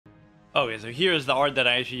Okay, so here's the art that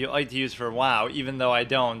I actually like to use for WoW, even though I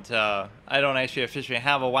don't actually officially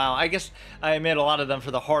have a WoW. I guess I made a lot of them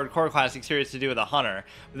for the hardcore classic series to do with a hunter.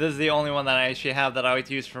 But this is the only one that I actually have that I like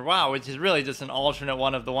to use for WoW, which is really just an alternate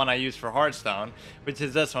one of the one I use for Hearthstone, which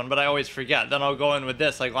is this one, but I always forget. Then I'll go in with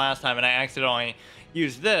this like last time and I accidentally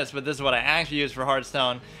used this, but this is what I actually use for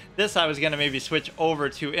Hearthstone. This I was going to maybe switch over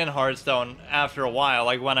to in Hearthstone after a while,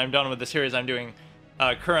 like when I'm done with the series I'm doing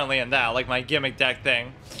currently in that, like my gimmick deck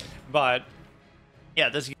thing. But yeah,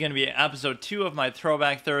 this is going to be episode 2 of my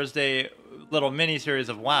Throwback Thursday little mini series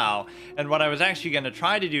of WoW. And what I was actually going to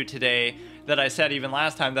try to do today, that I said even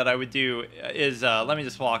last time that I would do, is let me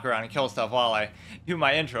just walk around and kill stuff while I do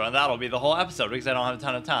my intro, and that'll be the whole episode because I don't have a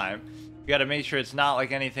ton of time. You got to make sure it's not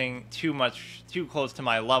like anything too close to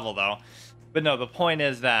my level though. But no, the point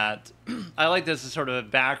is that I like this as sort of a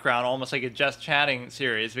background, almost like a just chatting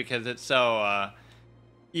series, because it's so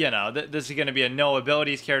you know, this is going to be a no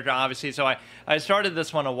abilities character, obviously. So I started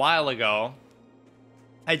this one a while ago.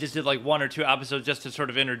 I just did like 1 or 2 episodes just to sort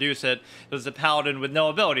of introduce it. It was a paladin with no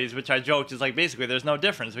abilities, which I joked is like basically there's no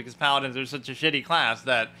difference because paladins are such a shitty class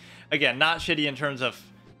that, again, not shitty in terms of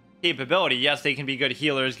capability. Yes, they can be good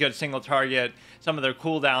healers, good single target. Some of their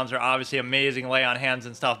cooldowns are obviously amazing, lay on hands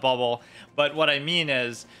and stuff, bubble. But what I mean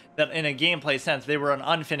is that in a gameplay sense, they were an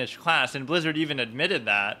unfinished class, and Blizzard even admitted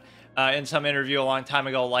that. In some interview a long time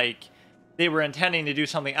ago, like they were intending to do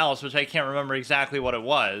something else, which I can't remember exactly what it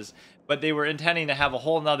was, but they were intending to have a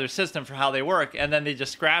whole nother system for how they work, and then they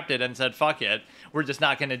just scrapped it and said, fuck it, we're just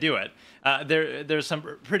not going to do it. There's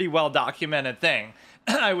some pretty well documented thing.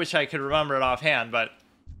 I wish I could remember it offhand, but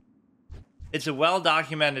it's a well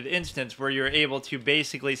documented instance where you're able to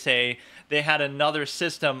basically say they had another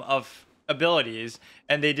system of abilities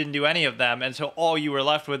and they didn't do any of them, and so all you were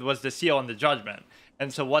left with was the seal and the judgment.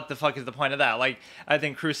 And so what the fuck is the point of that? Like, I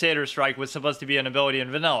think Crusader Strike was supposed to be an ability in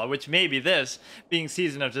vanilla, which maybe this, being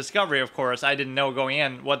Season of Discovery, of course, I didn't know going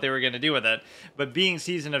in what they were going to do with it. But being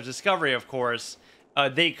Season of Discovery, of course,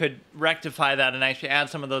 they could rectify that and actually add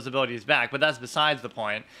some of those abilities back. But that's besides the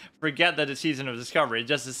point. Forget that it's Season of Discovery.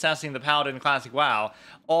 Just assessing the Paladin Classic WoW,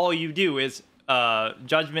 all you do is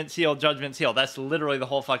Judgment Seal, Judgment Seal. That's literally the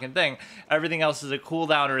whole fucking thing. Everything else is a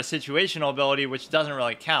cooldown or a situational ability, which doesn't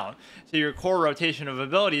really count. So your core rotation of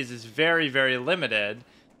abilities is very, very limited,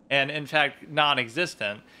 and in fact,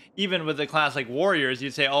 non-existent. Even with a class like Warriors,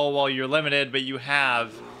 you'd say, oh, well, you're limited, but you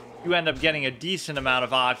end up getting a decent amount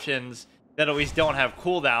of options that at least don't have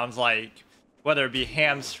cooldowns, like whether it be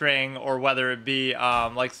hamstring or whether it be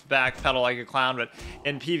like backpedal like a clown. But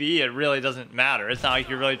in PvE, it really doesn't matter. It's not like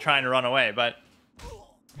you're really trying to run away, but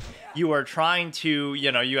you are trying to,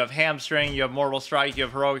 you know, you have hamstring, you have mortal strike, you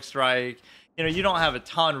have heroic strike. You know, you don't have a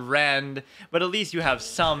ton rend, but at least you have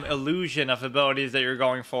some illusion of abilities that you're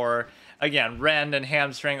going for. Again, rend and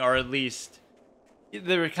hamstring are at least,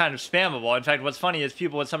 they're kind of spammable. In fact, what's funny is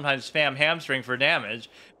people would sometimes spam hamstring for damage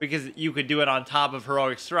because you could do it on top of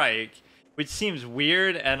heroic strike, which seems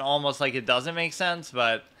weird and almost like it doesn't make sense,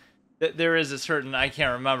 but there is a certain, I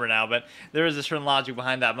can't remember now, but there is a certain logic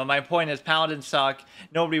behind that. But my point is, Paladins suck.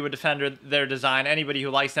 Nobody would defend their design. Anybody who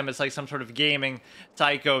likes them, it's like some sort of gaming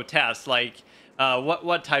psycho test. Like,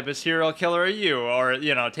 what type of serial killer are you? Or,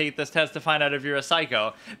 you know, take this test to find out if you're a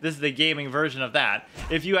psycho. This is the gaming version of that.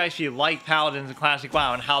 If you actually like Paladins and Classic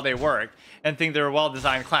WoW and how they work and think they're a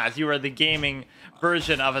well-designed class, you are the gaming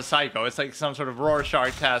version of a psycho. It's like some sort of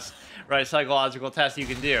Rorschach test, right? Psychological test you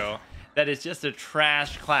can do. That is just a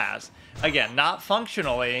trash class. Again, not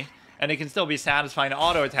functionally, and it can still be satisfying to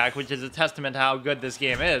auto attack, which is a testament to how good this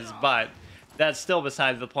game is, but that's still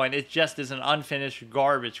besides the point. It just is an unfinished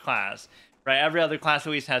garbage class, right? Every other class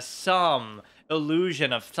at least has some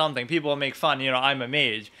illusion of something. People will make fun, you know, I'm a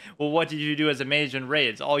mage. Well, what did you do as a mage in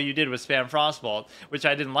raids? All you did was spam Frostbolt, which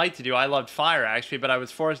I didn't like to do. I loved fire, actually, but I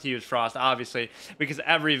was forced to use Frost, obviously, because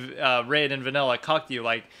every raid in vanilla cucked you,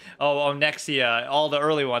 like, oh, Onyxia, all the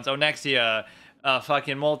early ones, Onyxia,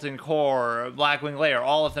 fucking Molten Core, Blackwing Lair,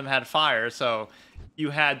 all of them had fire, so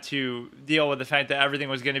you had to deal with the fact that everything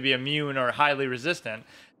was going to be immune or highly resistant.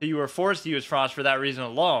 So you were forced to use Frost for that reason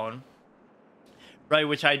alone. Right,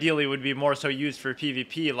 which ideally would be more so used for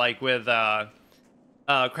PvP, like with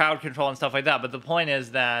crowd control and stuff like that. But the point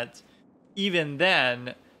is that even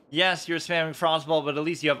then, yes, you're spamming Frostbolt, but at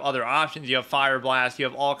least you have other options. You have Fire Blast, you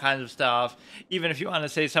have all kinds of stuff. Even if you want to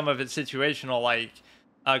say some of it's situational, like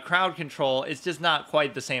crowd control, it's just not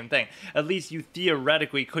quite the same thing. At least you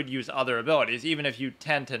theoretically could use other abilities, even if you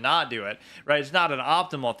tend to not do it, right? It's not an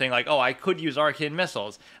optimal thing like, oh, I could use Arcane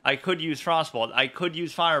Missiles, I could use Frostbolt, I could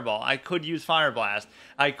use Fireball, I could use Fire Blast,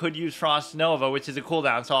 I could use Frost Nova, which is a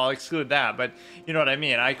cooldown, so I'll exclude that, but you know what I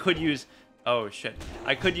mean. I could use Oh shit.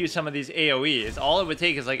 I could use some of these AoEs. All it would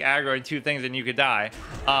take is like aggroing 2 things and you could die.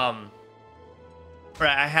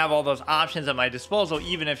 Right, I have all those options at my disposal,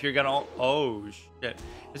 even if you're gonna... Oh shit.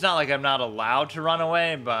 It's not like I'm not allowed to run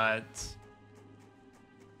away, but...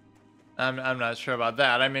 I'm not sure about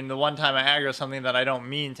that. I mean, the one time I aggro something that I don't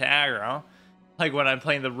mean to aggro, like when I'm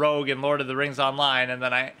playing the Rogue in Lord of the Rings Online, and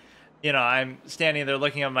then I'm standing there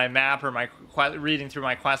looking at my map or reading through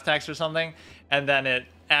my quest text or something, and then it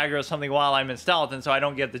aggro's something while I'm in stealth, and so I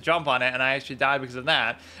don't get the jump on it, and I actually die because of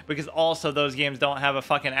that. Because also those games don't have a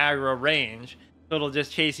fucking aggro range, so it'll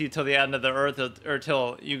just chase you till the end of the earth or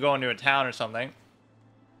till you go into a town or something.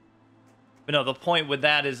 But no, the point with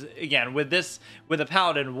that is, again, with a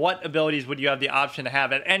Paladin, what abilities would you have the option to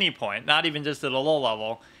have at any point, not even just at a low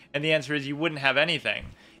level? And the answer is you wouldn't have anything.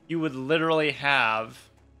 You would literally have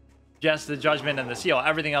just the Judgment and the Seal.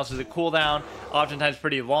 Everything else is a cooldown, oftentimes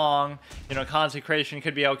pretty long. You know, Consecration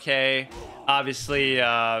could be okay. Obviously,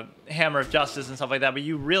 Hammer of Justice and stuff like that, but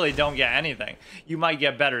you really don't get anything. You might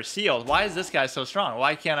get better seals. Why is this guy so strong?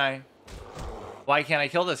 Why can't I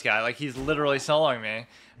kill this guy? Like, he's literally soloing me.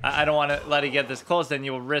 I don't want to let it get this close, then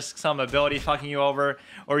you'll risk some ability fucking you over,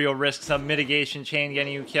 or you'll risk some mitigation chain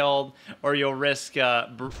getting you killed, or you'll risk,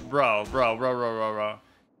 bro,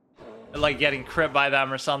 like getting crit by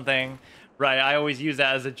them or something, right? I always use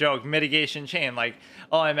that as a joke. Mitigation chain, like,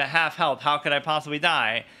 oh, I'm at half health, how could I possibly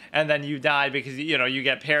die? And then you die because, you know, you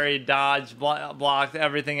get parried, dodged, blocked,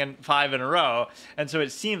 everything in 5 in a row. And so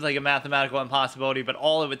it seems like a mathematical impossibility, but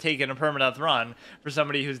all it would take in a permadeath run for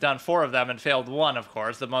somebody who's done 4 of them and failed 1, of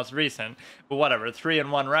course, the most recent, but whatever,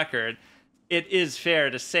 3-1 record. It is fair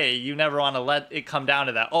to say you never want to let it come down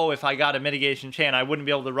to that. Oh, if I got a mitigation chain, I wouldn't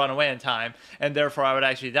be able to run away in time, and therefore I would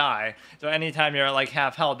actually die. So anytime you're at like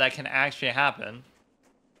half health, that can actually happen.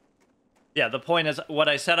 Yeah, the point is, what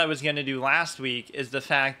I said I was going to do last week is the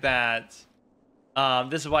fact that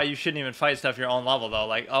this is why you shouldn't even fight stuff your own level, though.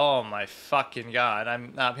 Like, oh my fucking god,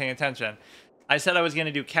 I'm not paying attention. I said I was going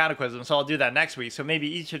to do Cataclysm, so I'll do that next week. So maybe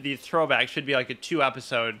each of these throwbacks should be like a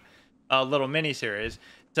 2-episode little mini-series.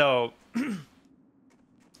 So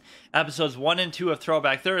episodes 1 and 2 of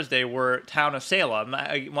Throwback Thursday were Town of Salem,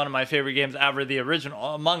 one of my favorite games ever, the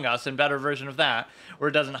original Among Us, and better version of that, where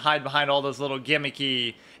it doesn't hide behind all those little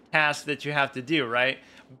gimmicky tasks that you have to do, right?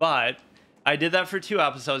 But I did that for 2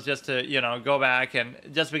 episodes just to, you know, go back, and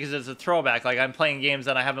just because it's a throwback, like I'm playing games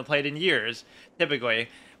that I haven't played in years, typically.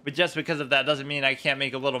 But just because of that doesn't mean I can't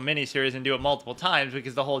make a little mini-series and do it multiple times,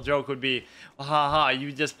 because the whole joke would be, well, haha,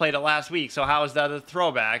 you just played it last week, so how is that a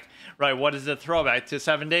throwback? Right, what is a throwback to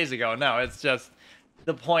 7 days ago? No, it's just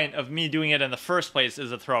the point of me doing it in the first place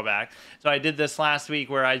is a throwback. So I did this last week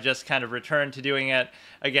where I just kind of returned to doing it.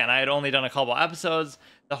 Again, I had only done a couple episodes.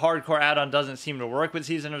 The hardcore add-on doesn't seem to work with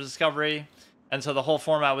Season of Discovery. And so the whole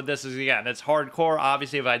format with this is, again, it's hardcore.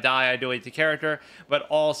 Obviously, if I die, I delete the character. But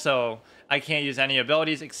also, I can't use any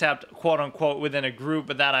abilities except, quote-unquote, within a group.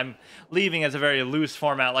 But that I'm leaving as a very loose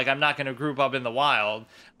format. Like, I'm not going to group up in the wild.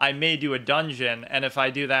 I may do a dungeon, and if I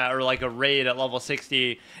do that, or like a raid at level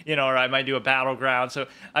 60, you know, or I might do a battleground. So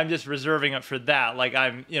I'm just reserving it for that. Like,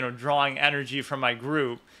 I'm, you know, drawing energy from my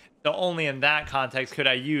group. So only in that context could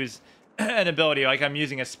I use an ability. Like, I'm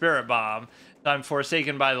using a spirit bomb. I'm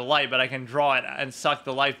forsaken by the light, but I can draw it and suck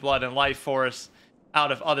the lifeblood and life force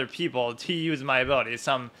out of other people to use my ability.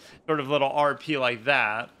 Some sort of little RP like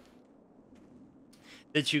that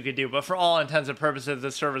you could do. But for all intents and purposes,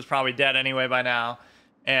 this server's probably dead anyway by now.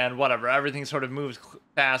 And whatever, everything sort of moves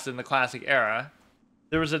fast in the classic era.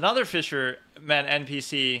 There was another fisherman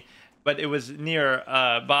NPC, but it was near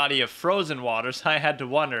a body of frozen water, so I had to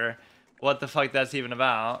wonder what the fuck that's even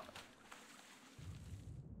about.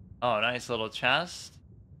 Oh, nice little chest,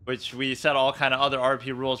 which we set all kind of other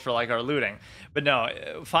RP rules for, like our looting. But no,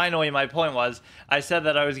 finally my point was, I said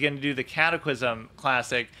that I was going to do the Cataclysm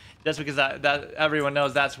Classic just because that everyone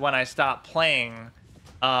knows that's when I stopped playing.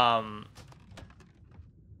 That's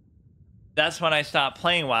when I stopped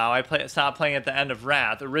playing WoW. I stopped playing at the end of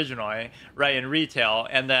Wrath originally, right, in retail,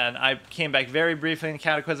 and then I came back very briefly in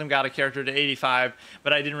Cataclysm, got a character to 85,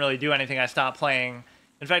 but I didn't really do anything. I stopped playing.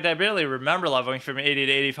 In fact, I barely remember leveling from 80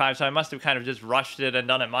 to 85, so I must have kind of just rushed it and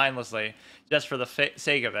done it mindlessly, just for the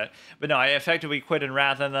sake of it. But no, I effectively quit in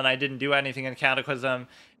Wrath, and then I didn't do anything in Cataclysm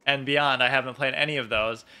and beyond. I haven't played any of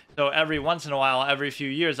those. So every once in a while, every few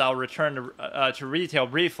years, I'll return to retail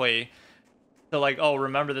briefly. So like, oh,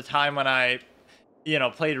 remember the time when I, you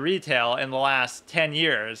know, played retail in the last 10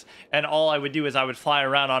 years, and all I would do is I would fly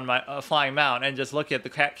around on my flying mount and just look at the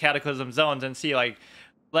Cataclysm zones and see, like,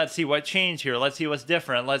 let's see what changed here. Let's see what's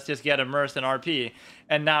different. Let's just get immersed in RP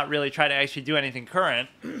and not really try to actually do anything current.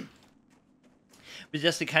 but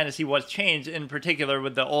just to kind of see what's changed, in particular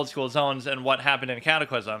with the old school zones and what happened in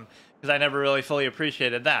Cataclysm, because I never really fully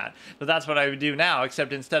appreciated that. So that's what I would do now,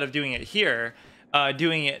 except instead of doing it here,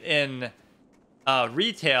 doing it in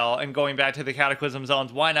retail and going back to the Cataclysm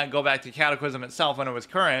zones, why not go back to Cataclysm itself when it was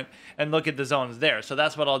current and look at the zones there? So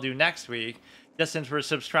that's what I'll do next week. Just since we're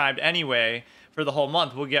subscribed anyway for the whole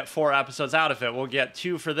month, we'll get 4 episodes out of it. We'll get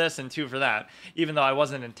 2 for this and 2 for that. Even though I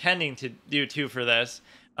wasn't intending to do 2 for this,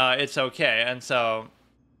 it's okay. And so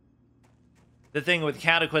the thing with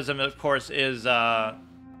Cataclysm, of course, is I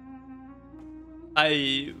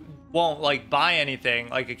won't like buy anything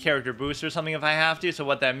like a character boost or something if I have to. So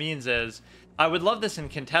what that means is I would love this in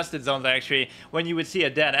contested zones, actually, when you would see a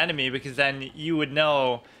dead enemy, because then you would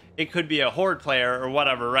know it could be a horde player or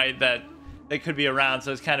whatever, right? That they could be around.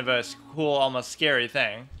 So it's kind of a cool, almost scary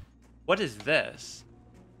thing. What is this?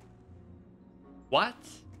 What?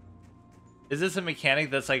 Is this a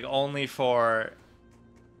mechanic that's like only for...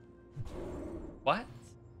 What?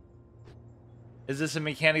 Is this a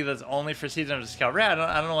mechanic that's only for Season of Discovery? I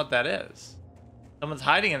don't know what that is. Someone's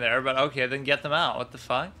hiding in there, but okay, then get them out. What the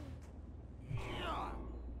fuck?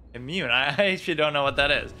 Immune. I actually don't know what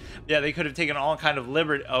that is. Yeah, they could have taken all kind of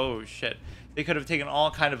liberty. Oh shit. They could have taken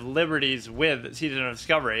all kind of liberties with Season of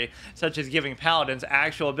Discovery, such as giving Paladins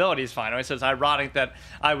actual abilities finally. So it's ironic that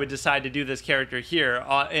I would decide to do this character here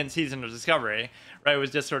in Season of Discovery, right? It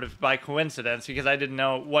was just sort of by coincidence because I didn't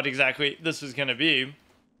know what exactly this was going to be.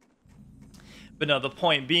 But no, the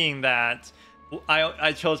point being that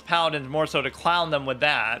I chose Paladins more so to clown them with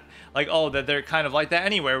that. Like, oh, that they're kind of like that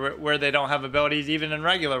anywhere where they don't have abilities even in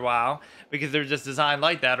regular WoW because they're just designed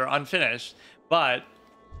like that or unfinished. But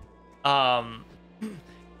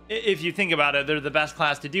if you think about it, they're the best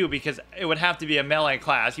class to do because it would have to be a melee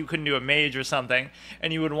class. You couldn't do a mage or something,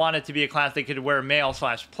 and you would want it to be a class that could wear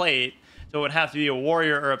mail/plate. So it would have to be a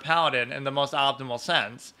warrior or a paladin in the most optimal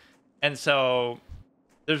sense. And so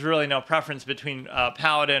there's really no preference between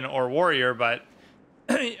paladin or warrior, but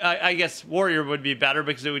I guess warrior would be better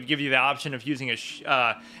because it would give you the option of using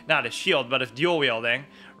not a shield, but of dual wielding,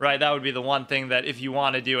 right? That would be the one thing that if you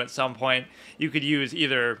want to do at some point, you could use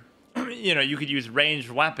either, you could use ranged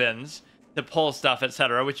weapons to pull stuff,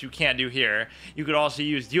 etc., which you can't do here. You could also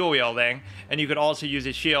use dual wielding, and you could also use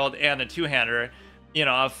a shield and a two-hander,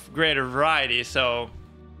 of greater variety. So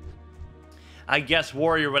I guess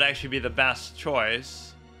warrior would actually be the best choice.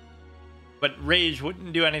 But rage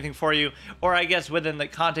wouldn't do anything for you. Or I guess within the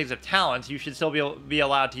context of talents, you should still be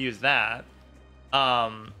allowed to use that.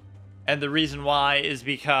 And the reason why is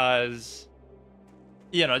because,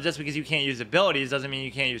 just because you can't use abilities doesn't mean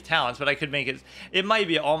you can't use talents. But I could make it might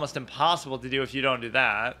be almost impossible to do if you don't do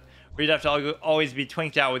that. Or you'd have to always be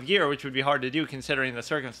twinked out with gear, which would be hard to do considering the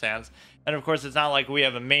circumstance. And of course, it's not like we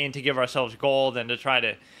have a main to give ourselves gold and to try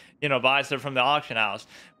to, buy stuff from the auction house.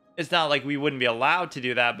 It's not like we wouldn't be allowed to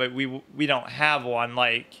do that, but we don't have one,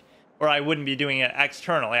 or I wouldn't be doing it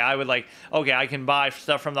externally. I would okay, I can buy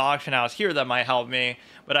stuff from the auction house here that might help me,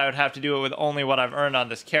 but I would have to do it with only what I've earned on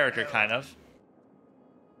this character, kind of.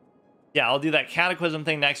 Yeah, I'll do that Cataclysm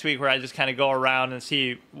thing next week where I just kind of go around and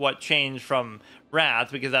see what changed from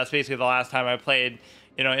Wrath, because that's basically the last time I played,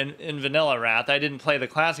 in vanilla Wrath. I didn't play the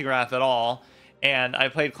classic Wrath at all, and I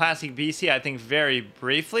played classic BC, I think, very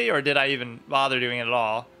briefly, or did I even bother doing it at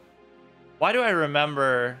all? Why do I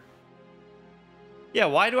remember... Yeah,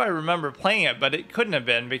 why do I remember playing it? But it couldn't have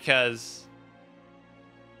been because...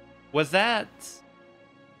 Was that...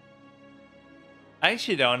 I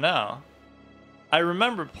actually don't know. I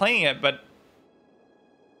remember playing it, but...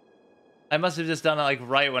 I must have just done it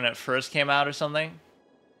right when it first came out or something.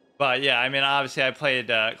 But yeah, I mean, obviously I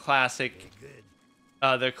played classic...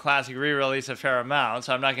 the classic re-release a fair amount,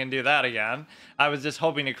 so I'm not going to do that again. I was just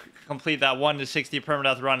hoping to complete that 1 to 60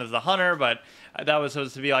 permadeath run as the hunter, but that was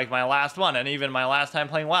supposed to be my last one, and even my last time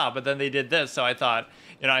playing WoW, but then they did this, so I thought,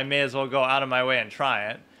 I may as well go out of my way and try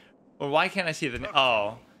it. Well, why can't I see the...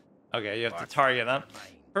 Oh. Okay, you have to target them.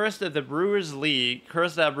 First at the Brewers League,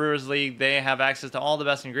 they have access to all the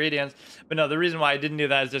best ingredients. But no, the reason why I didn't do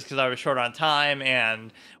that is just because I was short on time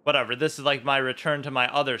and whatever. This is my return to my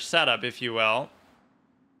other setup, if you will,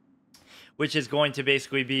 which is going to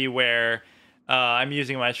basically be where I'm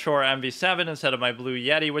using my Shure MV7 instead of my Blue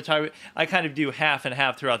Yeti, which I kind of do half and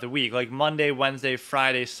half throughout the week. Monday, Wednesday,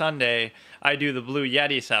 Friday, Sunday, I do the Blue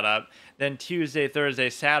Yeti setup. Then Tuesday, Thursday,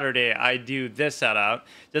 Saturday, I do this setup,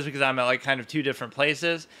 just because I'm at kind of 2 different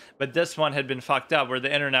places. But this one had been fucked up where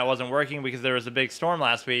the internet wasn't working because there was a big storm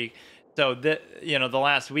last week. So, the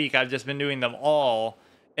last week I've just been doing them all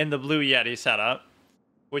in the Blue Yeti setup,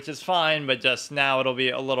 which is fine, but just now it'll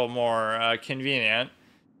be a little more convenient.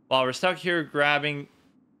 While we're stuck here grubbing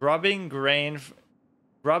grain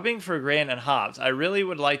Grubbing for grain and hops. I really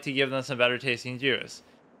would like to give them some better tasting juice.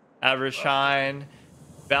 Evershine.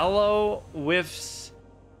 Bellow whiffs.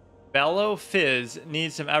 Bellow Fizz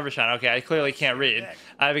needs some Evershine. Okay, I clearly can't read.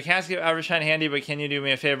 I have a casket of Evershine handy, but can you do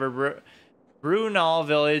me a favor? Brunal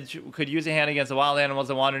Village could use a hand against the wild animals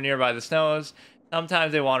that wander nearby the snows.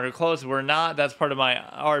 Sometimes they wander close. We're not. That's part of my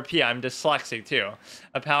RP. I'm dyslexic too.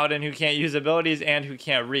 A paladin who can't use abilities and who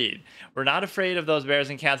can't read. We're not afraid of those bears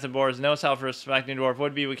and cats and boars. No self-respecting dwarf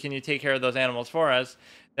would be. But can you take care of those animals for us?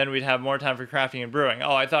 Then we'd have more time for crafting and brewing.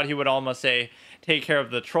 Oh, I thought he would almost say take care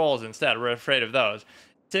of the trolls instead. We're afraid of those.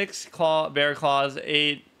 6 bear claws,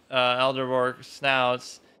 8 elderborg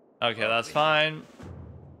snouts. Okay, that's fine.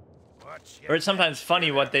 Or it's sometimes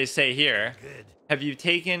funny what they say here. Have you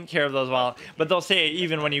taken care of those wild? But they'll say it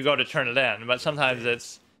even when you go to turn it in. But sometimes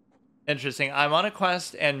it's interesting. I'm on a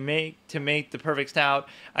quest and make the perfect stout.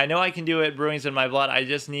 I know I can do it. Brewing's in my blood. I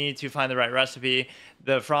just need to find the right recipe.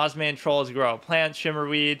 The Frostmane trolls grow a plant,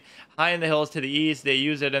 shimmerweed, high in the hills to the east. They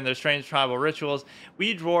use it in their strange tribal rituals.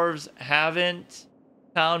 We dwarves haven't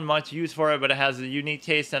found much use for it, but it has a unique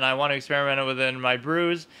taste, and I want to experiment it within my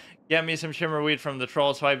brews. Get me some shimmerweed from the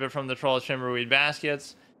troll. Swipe it from the troll shimmerweed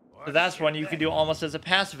baskets. So that's one you could do almost as a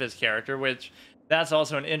pacifist character, which that's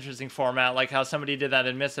also an interesting format, like how somebody did that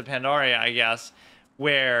in Mists of Pandaria, I guess,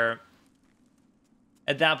 where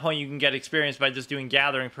at that point you can get experience by just doing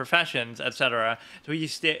gathering professions, etc. So he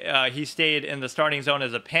stayed in the starting zone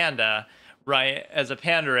as a panda, right, as a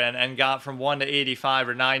Pandarin, and got from 1 to 85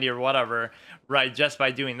 or 90 or whatever, right, just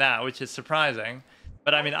by doing that, which is surprising.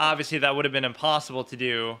 But I mean, obviously that would have been impossible to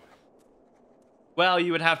do. Well,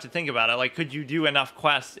 you would have to think about it. Like, could you do enough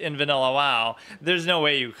quests in vanilla WoW? There's no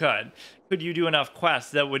way you could. Could you do enough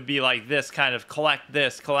quests that would be like this kind of collect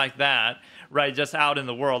this, collect that, right, just out in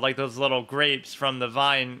the world, like those little grapes from the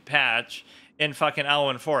vine patch in fucking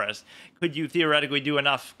Elwyn Forest? Could you theoretically do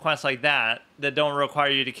enough quests like that that don't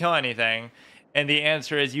require you to kill anything? And the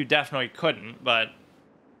answer is you definitely couldn't, but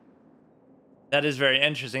that is very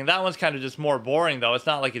interesting. That one's kind of just more boring, though. It's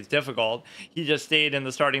not like it's difficult. He just stayed in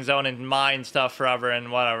the starting zone and mined stuff forever and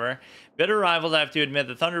whatever. Bitter rivals, I have to admit,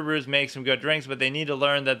 the Thunder Brews make some good drinks, but they need to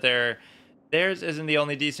learn that theirs isn't the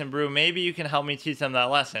only decent brew. Maybe you can help me teach them that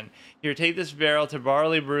lesson. Here, take this barrel to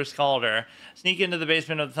Barley Brew Scalder. Sneak into the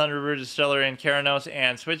basement of the Thunder Brew Distillery in Keranos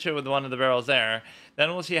and switch it with one of the barrels there.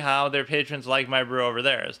 Then we'll see how their patrons like my brew over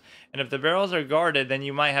theirs. And if the barrels are guarded, then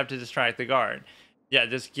you might have to distract the guard. Yeah,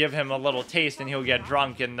 just give him a little taste and he'll get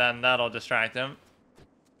drunk, and then that'll distract him.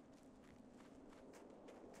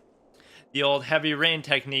 The old heavy rain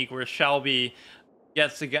technique where Shelby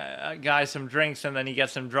gets the guy some drinks and then he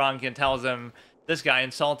gets him drunk and tells him, this guy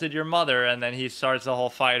insulted your mother, and then he starts the whole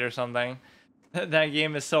fight or something. That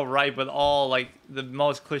game is so ripe with all, like, the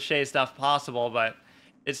most cliche stuff possible, but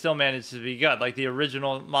it still manages to be good. Like the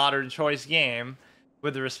original Modern Choice game,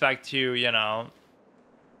 with respect to, you know,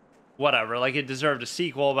 whatever, like it deserved a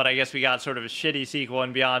sequel, but I guess we got sort of a shitty sequel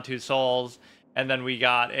in Beyond Two Souls, and then we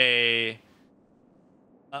got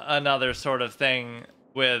another sort of thing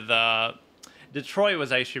with Detroit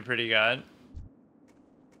was actually pretty good.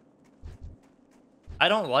 I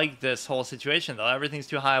don't like this whole situation though. Everything's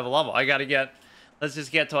too high of a level. I gotta let's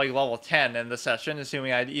just get to like level 10 in the session,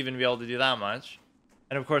 assuming I'd even be able to do that much.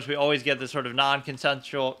 And of course we always get this sort of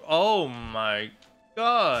non-consensual, oh my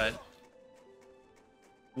god.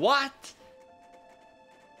 What?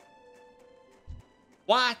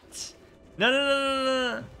 What?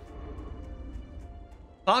 No.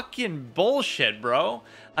 Fucking bullshit, bro.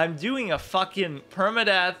 I'm doing a fucking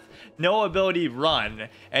permadeath, no ability run,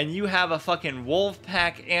 and you have a fucking wolf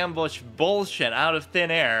pack ambush bullshit out of thin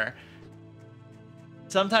air.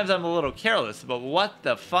 Sometimes I'm a little careless, but what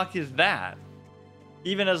the fuck is that?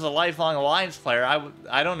 Even as a lifelong Alliance player,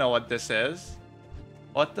 I don't know what this is.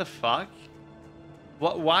 What the fuck?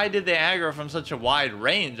 Why did they aggro from such a wide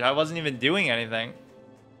range? I wasn't even doing anything.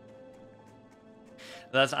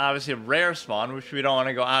 That's obviously a rare spawn, which we don't want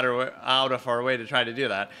to go out of our way to try to do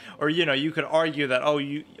that. Or, you know, you could argue that, oh,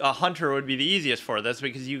 a hunter would be the easiest for this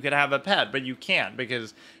because you could have a pet, but you can't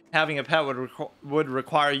because having a pet would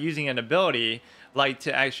require using an ability, like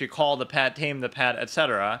to actually call the pet, tame the pet,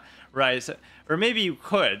 etc. Right? So, or maybe you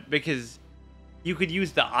could, because you could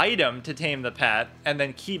use the item to tame the pet and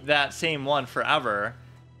then keep that same one forever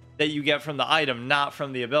that you get from the item, not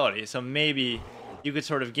from the ability. So maybe you could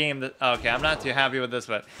sort of game the... Okay, I'm not too happy with this,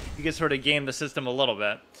 but you could sort of game the system a little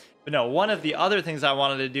bit. But no, one of the other things I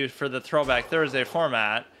wanted to do for the Throwback Thursday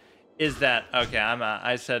format is that... Okay,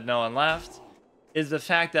 I said no and left. Is the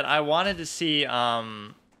fact that I wanted to see...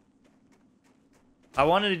 I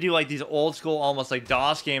wanted to do like these old school, almost like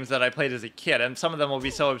DOS games that I played as a kid, and some of them will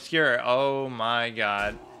be so obscure. Oh my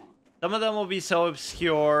god. Some of them will be so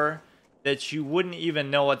obscure that you wouldn't even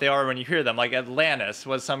know what they are when you hear them. Like Atlantis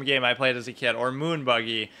was some game I played as a kid, or Moon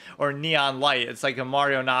Buggy, or Neon Light. It's like a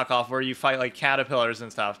Mario knockoff where you fight like caterpillars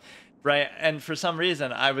and stuff, right? And for some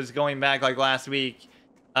reason, I was going back like last week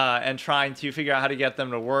and trying to figure out how to get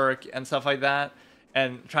them to work and stuff like that,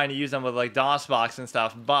 and trying to use them with like DOSBox and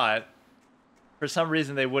stuff, but for some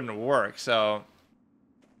reason they wouldn't work. So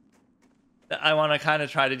I want to kind of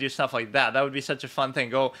try to do stuff like that. That would be such a fun thing.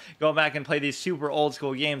 Go back and play these super old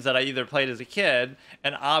school games that I either played as a kid,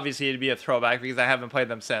 and obviously it'd be a throwback because I haven't played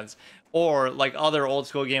them since, or like other old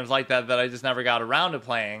school games like that that I just never got around to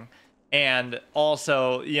playing. And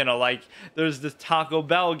also, you know, like there's this Taco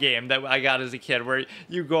Bell game that I got as a kid where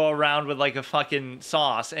you go around with like a fucking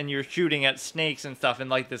sauce and you're shooting at snakes and stuff in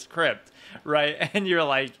like this crypt, right? And you're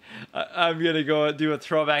like, I'm gonna go do a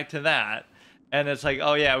throwback to that. And it's like,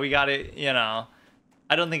 oh yeah, we got it, you know.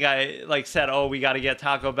 I don't think I like said, oh, we got to get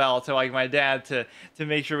Taco Bell to like my dad to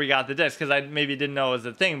make sure we got the disc, because I maybe didn't know it was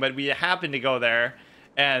a thing, but we happened to go there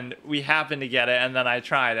and we happened to get it, and then I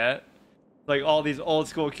tried it. Like all these old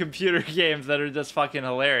school computer games that are just fucking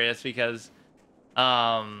hilarious because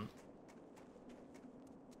I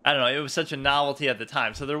don't know, it was such a novelty at the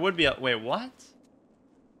time. So there would be a wait, what?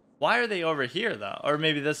 Why are they over here though? Or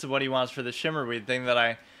maybe this is what he wants for the shimmerweed thing that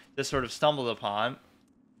I just sort of stumbled upon.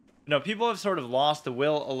 No, people have sort of lost the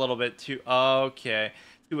will a little bit to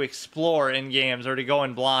to explore in games, or to go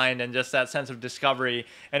in blind, and just that sense of discovery,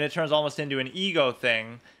 and it turns almost into an ego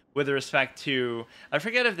thing with respect to, I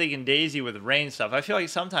forget if they can daisy with rain stuff. I feel like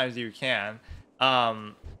sometimes you can.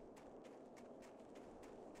 So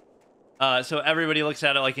everybody looks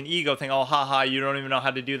at it like an ego thing. Oh, haha, you don't even know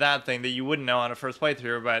how to do that thing that you wouldn't know on a first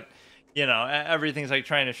playthrough, but you know, everything's like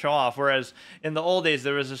trying to show off. Whereas in the old days,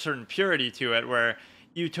 there was a certain purity to it where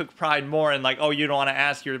you took pride more in like, oh, you don't want to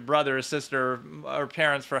ask your brother or sister or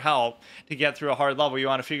parents for help to get through a hard level. You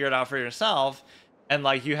want to figure it out for yourself. And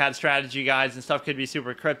like you had strategy guides and stuff could be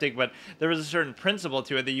super cryptic, but there was a certain principle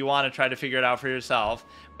to it that you want to try to figure it out for yourself.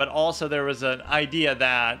 But also there was an idea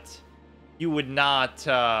that you would not,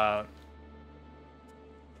 I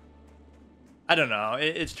don't know,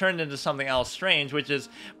 it's turned into something else strange, which is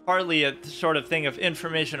partly a sort of thing of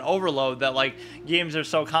information overload, that like games are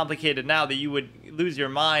so complicated now that you would lose your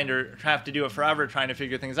mind or have to do it forever trying to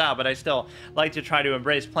figure things out. But I still like to try to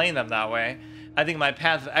embrace playing them that way. I think my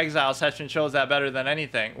Path of Exile session shows that better than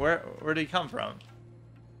anything. Where did he come from?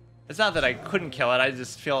 It's not that I couldn't kill it, I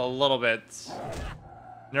just feel a little bit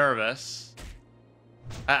nervous.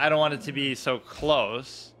 I don't want it to be so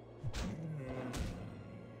close.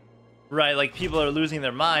 Right, like people are losing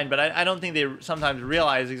their mind, but I don't think they sometimes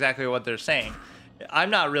realize exactly what they're saying. I'm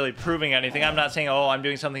not really proving anything. I'm not saying, oh, I'm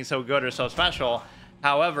doing something so good or so special.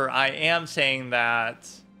 However, I am saying that,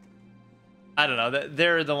 I don't know, that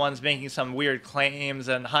they're the ones making some weird claims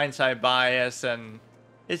and hindsight bias, and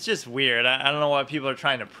it's just weird. I don't know what people are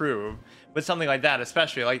trying to prove with something like that,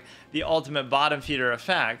 especially like the ultimate bottom feeder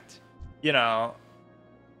effect. You know,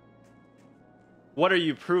 what are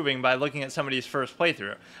you proving by looking at somebody's first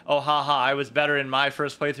playthrough? Oh, haha, I was better in my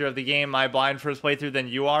first playthrough of the game, my blind first playthrough, than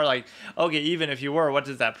you are. Like, okay, even if you were, what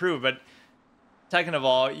does that prove? But second of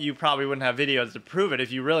all, you probably wouldn't have videos to prove it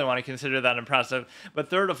if you really want to consider that impressive. But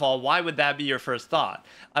third of all, why would that be your first thought?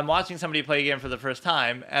 I'm watching somebody play a game for the first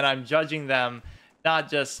time, and I'm judging them,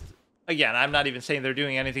 not just, again, I'm not even saying they're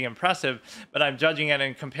doing anything impressive, but I'm judging it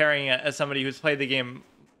and comparing it as somebody who's played the game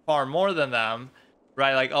far more than them,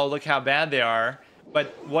 right? Like, oh, look how bad they are.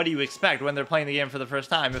 But what do you expect when they're playing the game for the first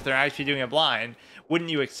time? If they're actually doing it blind, wouldn't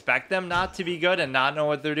you expect them not to be good and not know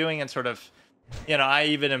what they're doing? And sort of, you know, I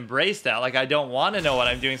even embrace that. Like, I don't want to know what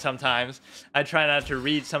I'm doing sometimes. I try not to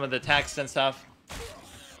read some of the text and stuff. So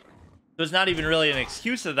it's not even really an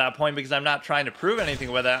excuse at that point, because I'm not trying to prove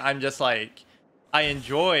anything with it. I'm just like, I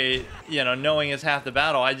enjoy, you know, knowing is half the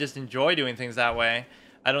battle. I just enjoy doing things that way.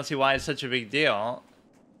 I don't see why it's such a big deal.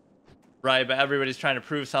 Right, but everybody's trying to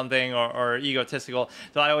prove something, or egotistical.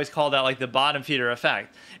 So I always call that like the bottom feeder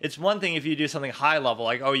effect. It's one thing if you do something high level,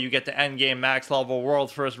 like, oh, you get to end game, max level,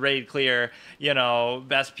 world first raid clear, you know,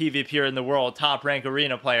 best PvPer in the world, top rank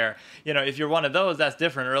arena player. You know, if you're one of those, that's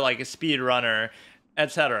different, or like a speed runner,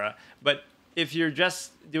 etc. But if you're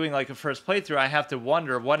just doing like a first playthrough, I have to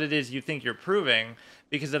wonder what it is you think you're proving,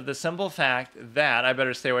 because of the simple fact that, I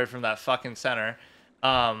better stay away from that fucking center,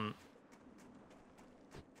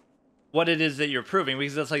 what it is that you're proving,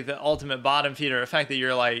 because that's like the ultimate bottom feeder effect, that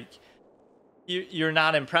you're like, you're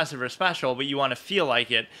not impressive or special, but you want to feel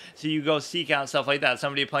like it. So you go seek out stuff like that.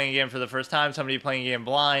 Somebody playing a game for the first time, somebody playing a game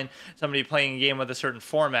blind, somebody playing a game with a certain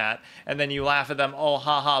format, and then you laugh at them. Oh,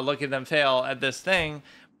 haha, look at them fail at this thing.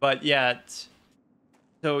 But yet,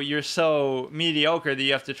 so you're so mediocre that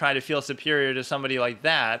you have to try to feel superior to somebody like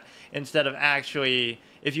that instead of actually,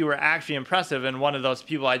 if you were actually impressive and one of those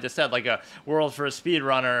people I just said, like a world first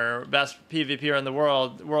speedrunner, best PvPer in the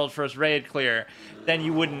world first raid clear, then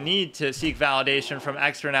you wouldn't need to seek validation from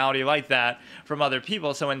externality like that from other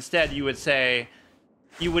people. So instead you would say,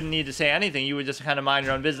 you wouldn't need to say anything. You would just kind of mind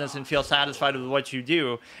your own business and feel satisfied with what you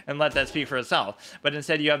do and let that speak for itself. But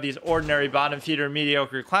instead you have these ordinary bottom feeder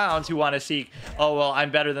mediocre clowns who want to seek, oh, well,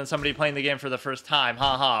 I'm better than somebody playing the game for the first time,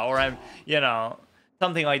 haha, or I'm, you know,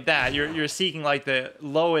 something like that. You're seeking like the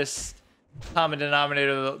lowest common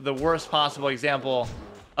denominator, the worst possible example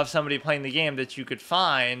of somebody playing the game that you could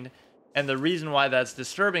find. And the reason why that's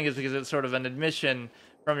disturbing is because it's sort of an admission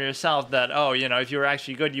from yourself that, oh, you know, if you were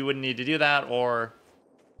actually good, you wouldn't need to do that, or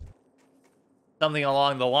something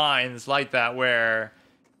along the lines like that, where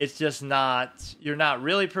it's just not, you're not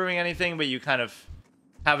really proving anything, but you kind of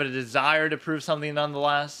have a desire to prove something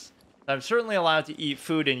nonetheless. I'm certainly allowed to eat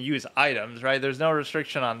food and use items, right? There's no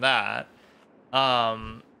restriction on that.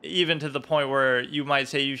 Even to the point where you might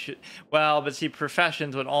say you should, well, but see,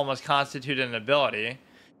 professions would almost constitute an ability.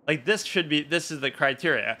 Like this should be, this is the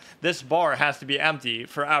criteria. This bar has to be empty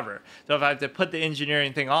forever. So if I have to put the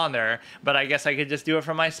engineering thing on there, but I guess I could just do it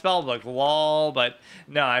from my spell book, lol. But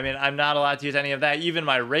no, I mean, I'm not allowed to use any of that. Even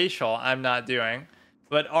my racial, I'm not doing.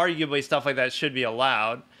 But arguably stuff like that should be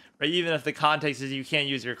allowed, right? Even if the context is you can't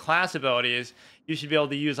use your class abilities, you should be able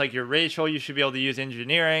to use like your racial, you should be able to use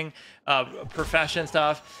engineering, profession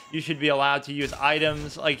stuff. You should be allowed to use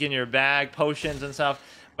items like in your bag, potions and stuff.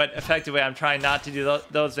 But effectively, I'm trying not to do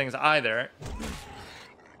those things either.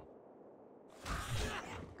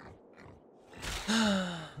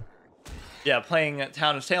 Yeah, playing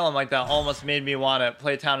Town of Salem like that almost made me want to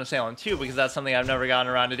play Town of Salem 2, because that's something I've never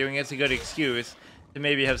gotten around to doing. It's a good excuse to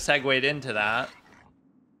maybe have segued into that.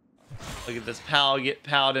 Look at this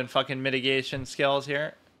paladin fucking mitigation skills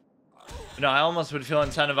here. No, I almost would feel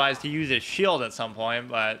incentivized to use a shield at some point,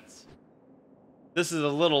 but this is a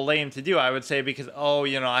little lame to do, I would say, because, oh,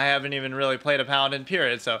 you know, I haven't even really played a paladin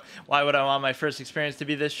period, so why would I want my first experience to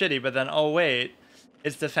be this shitty? But then, oh wait,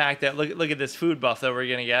 it's the fact that, look at this food buff that we're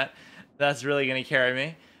gonna get. That's really gonna carry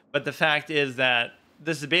me. But the fact is that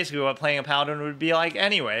this is basically what playing a paladin would be like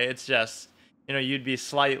anyway. It's just, you know, you'd be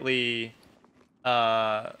slightly,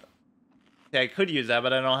 I could use that,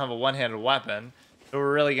 but I don't have a one-handed weapon. So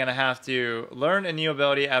we're really going to have to learn a new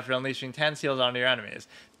ability after unleashing 10 seals onto your enemies.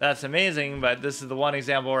 That's amazing, but this is the one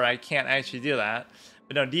example where I can't actually do that.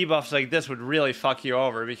 But no, debuffs like this would really fuck you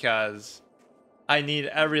over, because I need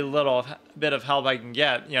every little bit of help I can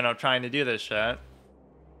get, you know, trying to do this shit.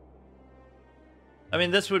 I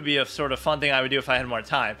mean, this would be a sort of fun thing I would do if I had more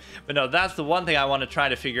time. But no, that's the one thing I want to try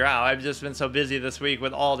to figure out. I've just been so busy this week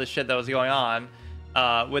with all the shit that was going on,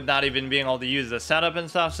 with not even being able to use the setup and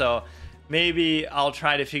stuff, so maybe I'll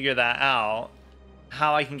try to figure that out,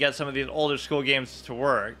 how I can get some of these older school games to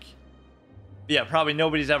work. Yeah, probably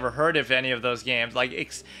nobody's ever heard of any of those games. Like,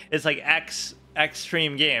 it's like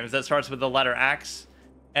Extreme Games that starts with the letter X,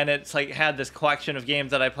 and it's like had this collection of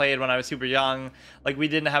games that I played when I was super young. Like, we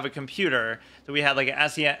didn't have a computer, so we had like a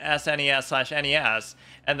SNES/NES,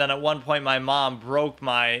 and then at one point my mom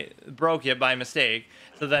broke it by mistake.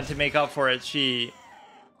 So then to make up for it, she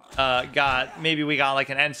maybe we got like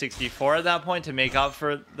an N64 at that point to make up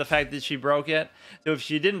for the fact that she broke it. So if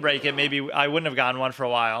she didn't break it, maybe I wouldn't have gotten one for a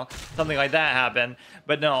while. Something like that happened.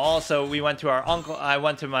 But no, also we went to I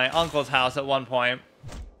went to my uncle's house at one point,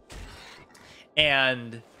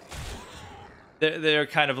 and they're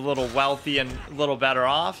kind of a little wealthy and a little better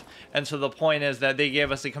off. And so the point is that they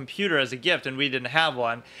gave us a computer as a gift, and we didn't have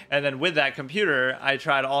one. And then with that computer, I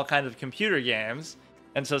tried all kinds of computer games.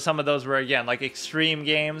 And so some of those were, again, like extreme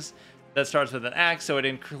games that starts with an X. So it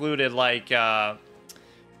included like,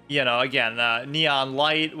 you know, again, Neon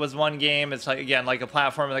Light was one game. It's like, again, like a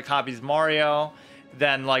platformer that copies Mario.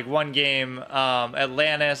 Then like one game,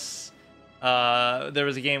 Atlantis. There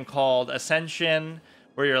was a game called Ascension,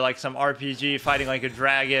 where you're like some RPG fighting like a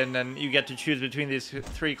dragon, and you get to choose between these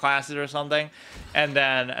three classes or something. And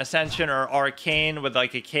then Ascension, or Arcane, with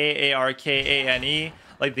like a K-A-R-K-A-N-E,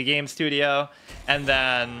 like the game studio. And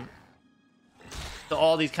then so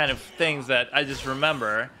all these kind of things that I just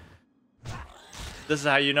remember. This is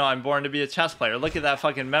how you know I'm born to be a chess player. Look at that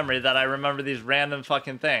fucking memory that I remember these random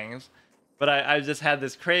fucking things. but I just had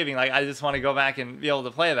this craving, like I just want to go back and be able to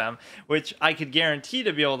play them, which I could guarantee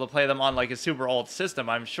to be able to play them on like a super old system,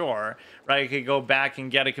 I'm sure, right? I could go back and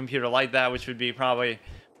get a computer like that, which would be probably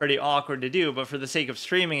pretty awkward to do, but for the sake of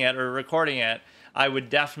streaming it or recording it, I would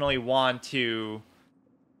definitely want to,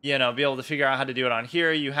 you know, be able to figure out how to do it on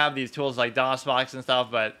here. You have these tools like DOSBox and stuff,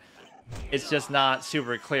 but it's just not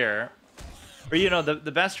super clear. Or, you know,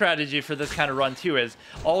 the best strategy for this kind of run too is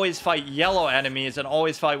always fight yellow enemies and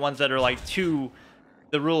always fight ones that are like the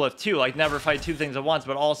rule of 2, like never fight 2 things at once,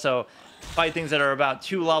 but also fight things that are about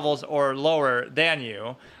 2 levels or lower than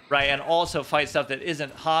you, right? And also fight stuff that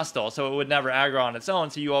isn't hostile, so it would never aggro on its own,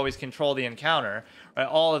 so you always control the encounter, right?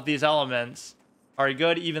 All of these elements are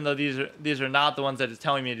good, even though these are not the ones that it's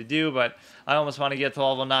telling me to do, but I almost want to get to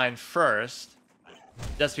level 9 first,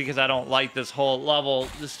 just because I don't like this whole level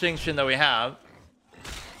distinction that we have,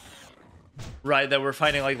 right? That we're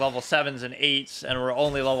fighting like level 7s and 8s, and we're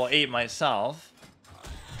only level 8 myself.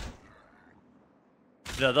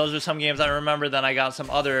 You know, those are some games I remember. Then I got some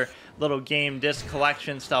other little game disc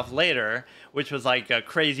collection stuff later, which was like a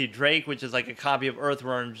Crazy Drake, which is like a copy of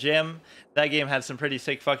Earthworm Jim. That game had some pretty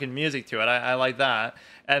sick fucking music to it. I like that.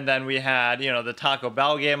 And then we had, you know, the Taco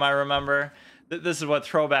Bell game, I remember. This is what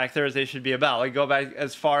Throwback Thursday should be about. Like, go back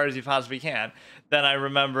as far as you possibly can. Then I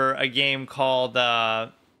remember a game called,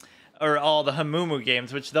 or all the Hamumu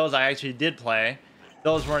games, which those I actually did play.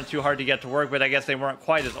 Those weren't too hard to get to work, but I guess they weren't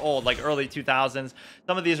quite as old, like early 2000s.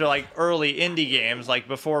 Some of these are like early indie games, like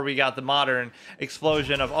before we got the modern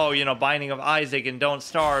explosion of, oh, you know, Binding of Isaac and Don't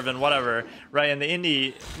Starve and whatever, right? In the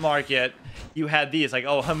indie market, you had these, like,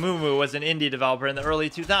 oh, Hamumu was an indie developer in the early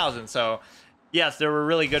 2000s. So, yes, there were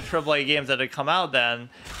really good AAA games that had come out then,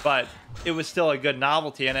 but it was still a good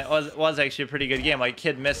novelty, and it was actually a pretty good game, like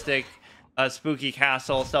Kid Mystic, Spooky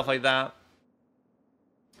Castle, stuff like that.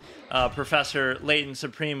 Professor Layton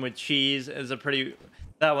Supreme with Cheese is a pretty...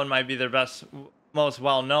 That one might be their best, most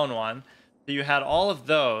well-known one. So you had all of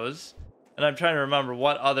those, and I'm trying to remember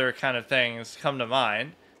what other kind of things come to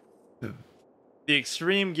mind. The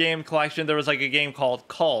Extreme Game Collection, there was like a game called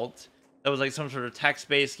Cult. That was like some sort of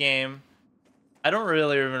text-based game. I don't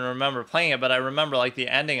really even remember playing it, but I remember like the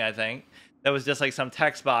ending, I think. That was just like some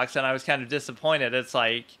text box, and I was kind of disappointed. It's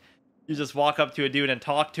like... You just walk up to a dude and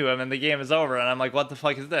talk to him, and the game is over. And I'm like, what the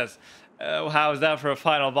fuck is this? How is that for a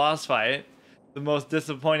final boss fight? The most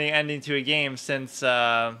disappointing ending to a game since...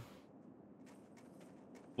 what?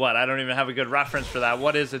 I don't even have a good reference for that.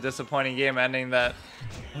 What is a disappointing game ending that...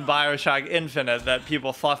 Bioshock Infinite, that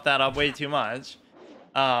people fluff that up way too much.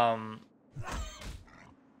 Yeah,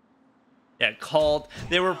 Cult.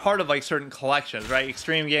 They were part of like certain collections, right?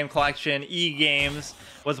 Extreme Game Collection, E Games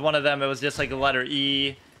was one of them. It was just like a letter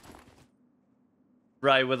E.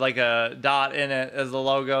 Right, with like a dot in it as the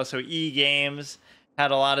logo. So E Games had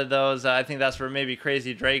a lot of those. I think that's where maybe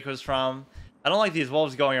Crazy Drake was from. I don't like these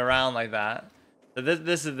wolves going around like that. So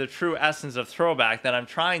this is the true essence of Throwback that I'm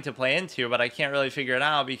trying to play into, but I can't really figure it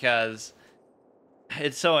out because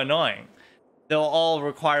it's so annoying. They'll all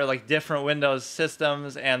require like different Windows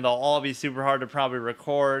systems, and they'll all be super hard to probably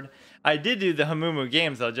record. I did do the Hamumu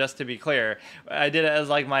games though, just to be clear. I did it as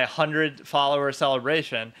like my 100 follower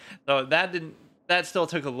celebration. So that still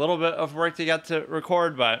took a little bit of work to get to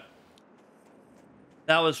record, but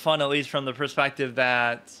that was fun, at least from the perspective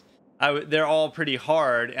that they're all pretty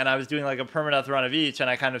hard, and I was doing like a permadeath run of each, and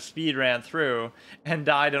I kind of speed ran through and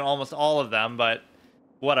died in almost all of them, but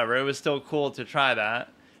whatever, it was still cool to try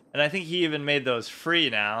that. And I think he even made those free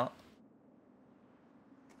now.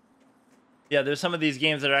 Yeah, there's some of these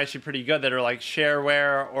games that are actually pretty good that are like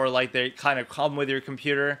shareware, or like they kind of come with your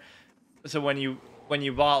computer. So when you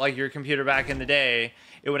bought like your computer back in the day,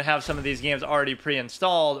 it would have some of these games already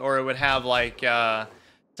pre-installed, or it would have like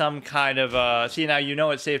some kind of see, now you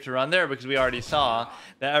know it's safe to run there because we already saw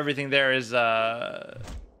that everything there is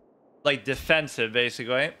like defensive,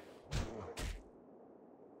 basically.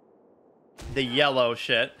 The yellow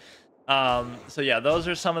shit. So yeah, those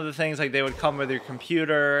are some of the things, like they would come with your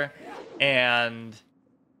computer, and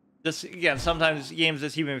just again, sometimes games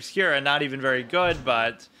that seem obscure and not even very good,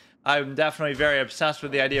 but I'm definitely very obsessed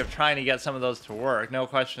with the idea of trying to get some of those to work, no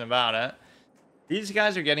question about it. These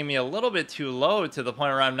guys are getting me a little bit too low to the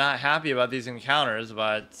point where I'm not happy about these encounters,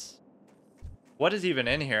 but what is even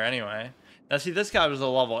in here anyway? Now see, this guy was a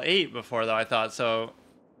level 8 before though, I thought, so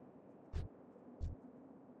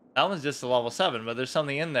that one's just a level 7, but there's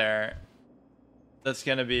something in there that's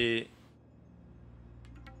gonna be...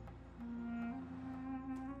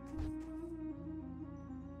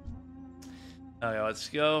 Okay, let's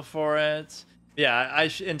go for it. Yeah,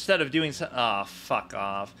 instead of doing oh, fuck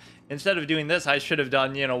off. Instead of doing this, I should have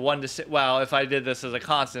done, you know, 1 to 6. Well, if I did this as a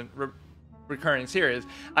constant recurring series,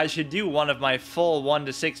 I should do one of my full 1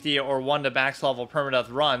 to 60 or 1 to max level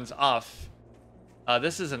permadeath runs off.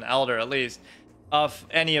 This is an Elder at least. Of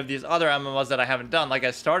any of these other MMOs that I haven't done. Like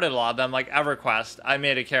I started a lot of them, like EverQuest. I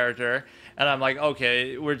made a character, and I'm like,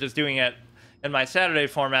 okay, we're just doing it in my Saturday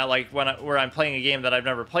format, like where I'm playing a game that I've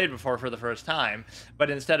never played before for the first time. But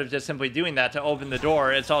instead of just simply doing that to open the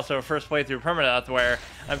door, it's also a first playthrough permadeath where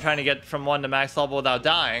I'm trying to get from 1 to max level without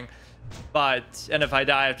dying. And if I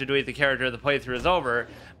die, I have to delete the character, the playthrough is over.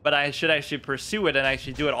 But I should actually pursue it and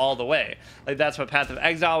actually do it all the way. Like that's what Path of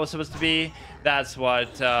Exile was supposed to be. That's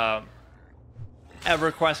what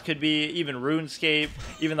EverQuest could be, even RuneScape,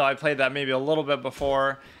 even though I played that maybe a little bit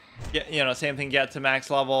before. You know, same thing, get to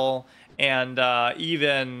max level. And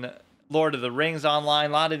even Lord of the Rings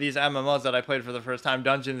Online, a lot of these MMOs that I played for the first time,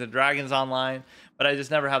 Dungeons and Dragons Online, but I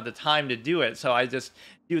just never have the time to do it. So I just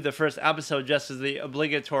do the first episode just as the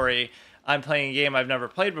obligatory, I'm playing a game I've never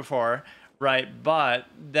played before, right? But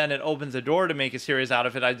then it opens the door to make a series out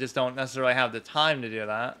of it. I just don't necessarily have the time to do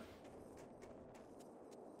that.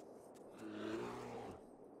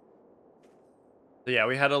 So yeah,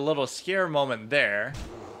 we had a little scare moment there,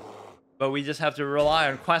 but we just have to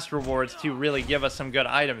rely on quest rewards to really give us some good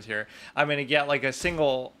items here. I'm going to get like a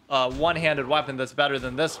single one-handed weapon that's better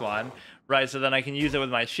than this one, right? So then I can use it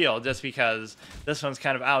with my shield, just because this one's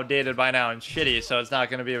kind of outdated by now and shitty, so it's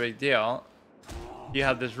not going to be a big deal. You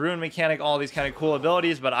have this rune mechanic, all these kind of cool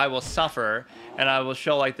abilities, but I will suffer, and I will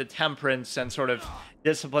show like the temperance and sort of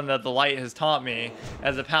discipline that the light has taught me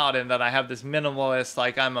as a paladin, that I have this minimalist,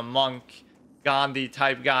 like I'm a monk, Gandhi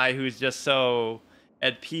type guy who's just so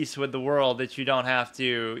at peace with the world that you don't have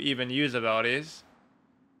to even use abilities.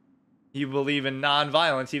 You believe in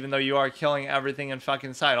non-violence even though you are killing everything in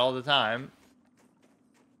fucking sight all the time.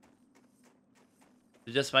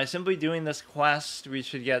 Just by simply doing this quest, we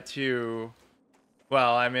should get to,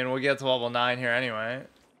 well, I mean, we'll get to level 9 here anyway.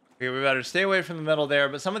 Okay, we better stay away from the middle there,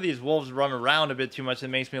 but some of these wolves run around a bit too much. It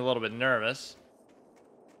makes me a little bit nervous.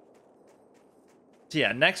 So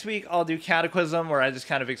yeah, next week I'll do Cataclysm, where I just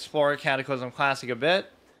kind of explore Cataclysm Classic a bit.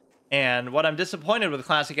 And what I'm disappointed with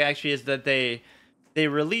Classic actually is that they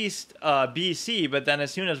released BC, but then as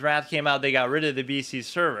soon as Wrath came out, they got rid of the BC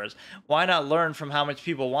servers. Why not learn from how much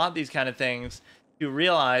people want these kind of things to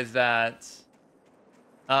realize that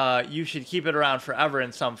you should keep it around forever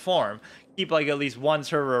in some form? Keep like at least one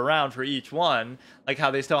server around for each one, like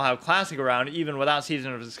how they still have Classic around even without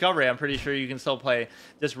Season of Discovery. I'm pretty sure you can still play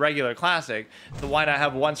just regular Classic, so why not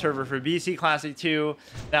have one server for BC Classic 2,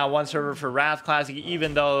 now one server for Wrath Classic,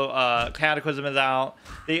 even though Cataclysm is out?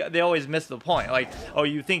 They always miss the point, like, oh,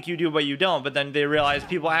 you think you do but you don't, but then they realize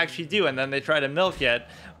people actually do, and then they try to milk it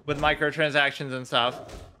with microtransactions and stuff.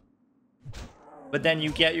 But then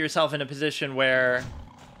you get yourself in a position where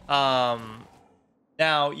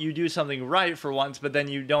now you do something right for once, but then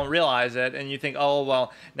you don't realize it, and you think, oh,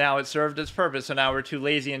 well, now it served its purpose, so now we're too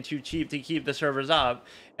lazy and too cheap to keep the servers up.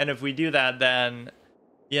 And if we do that, then,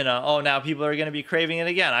 you know, oh, now people are going to be craving it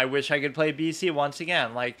again. I wish I could play BC once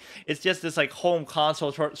again. Like, it's just this, like, home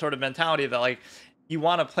console sort of mentality that, like, you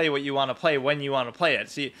want to play what you want to play when you want to play it.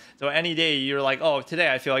 See, so any day you're like, oh,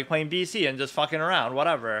 today I feel like playing BC and just fucking around,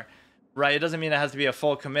 whatever. Right? It doesn't mean it has to be a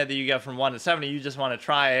full commit that you get from 1 to 70. You just want to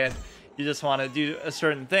try it. You just want to do a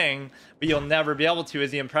certain thing, but you'll never be able to,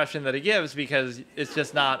 is the impression that it gives, because it's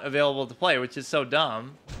just not available to play, which is so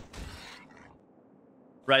dumb.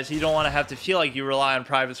 Right? So you don't want to have to feel like you rely on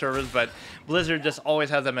private servers, but Blizzard just always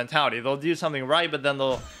has that mentality. They'll do something right, but then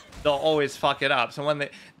they'll always fuck it up. So when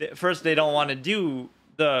first they don't want to do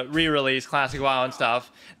the re-release Classic WoW and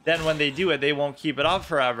stuff, then when they do it, they won't keep it up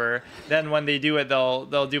forever. Then when they do it, they'll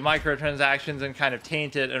do microtransactions and kind of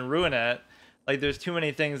taint it and ruin it. Like, there's too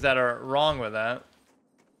many things that are wrong with that.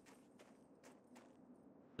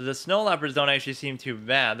 The snow leopards don't actually seem too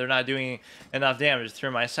bad. They're not doing enough damage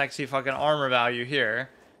through my sexy fucking armor value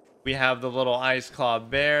here. We have the little ice claw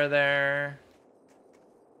bear there.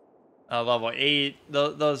 Level 8.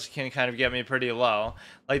 Those can kind of get me pretty low.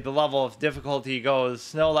 Like, the level of difficulty goes,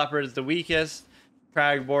 snow leopard is the weakest,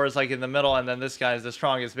 crag boar is like in the middle, and then this guy is the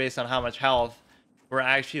strongest based on how much health we're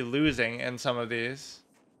actually losing in some of these.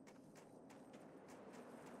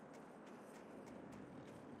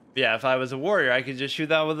 Yeah, if I was a warrior, I could just shoot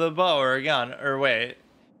that with a bow or a gun. Or wait.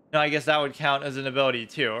 No, I guess that would count as an ability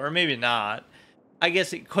too. Or maybe not. I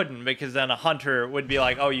guess it couldn't, because then a hunter would be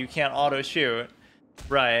like, oh, you can't auto shoot.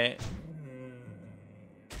 Right.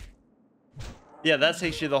 Yeah, that's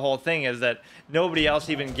actually the whole thing, is that nobody else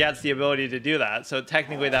even gets the ability to do that. So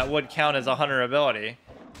technically that would count as a hunter ability.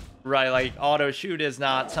 Right, like auto shoot is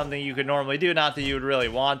not something you could normally do. Not that you would really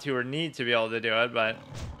want to or need to be able to do it, but...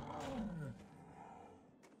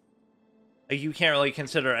 Like, you can't really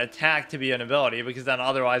consider attack to be an ability, because then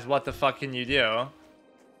otherwise, what the fuck can you do?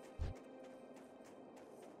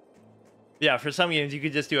 Yeah, for some games, you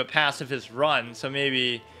could just do a pacifist run, so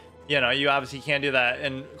maybe, you know, you obviously can't do that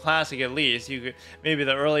in Classic at least. You could, maybe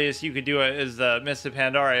the earliest you could do it is the Mist of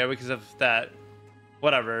Pandaria, because of that,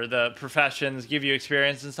 whatever, the professions give you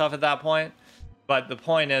experience and stuff at that point. But the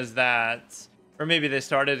point is that, or maybe they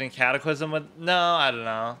started in Cataclysm with, no, I don't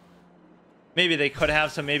know. Maybe they could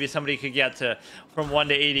have, so maybe somebody could get to from 1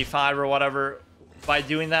 to 85 or whatever by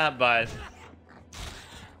doing that, but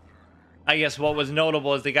I guess what was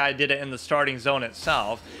notable is the guy did it in the starting zone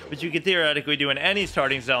itself, but you could theoretically do in any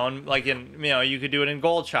starting zone, like in, you know, you could do it in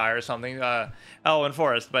Goldshire or something, Elwyn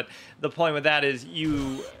Forest. But the point with that is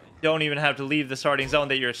you don't even have to leave the starting zone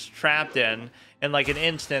that you're trapped in like an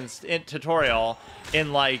instance tutorial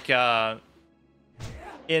in like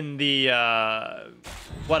in the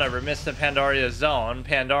whatever Mist of Pandaria zone.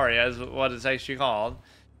 Pandaria is what it's actually called.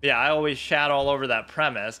 Yeah, I always shat all over that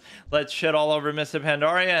premise. Let's shit all over Mist of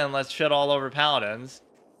Pandaria, and let's shit all over Paladins.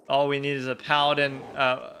 All we need is a Paladin,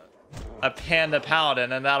 a Panda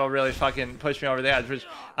Paladin, and that'll really fucking push me over the edge, which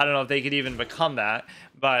I don't know if they could even become that.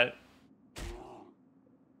 But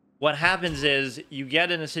what happens is you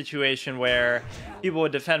get in a situation where people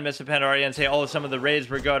would defend Mist of Pandaria and say, oh, some of the raids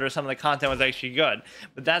were good or some of the content was actually good.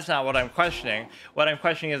 But that's not what I'm questioning. What I'm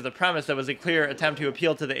questioning is the premise that was a clear attempt to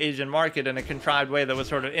appeal to the Asian market in a contrived way that was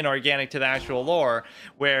sort of inorganic to the actual lore,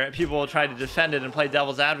 where people will try to defend it and play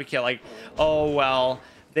devil's advocate like, oh, well,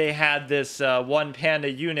 they had this one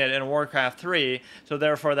panda unit in Warcraft 3, so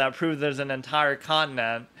therefore that proves there's an entire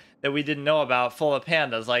continent that we didn't know about full of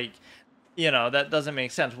pandas. Like, you know, that doesn't make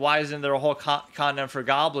sense. Why isn't there a whole continent for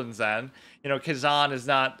goblins then? You know, Kazan is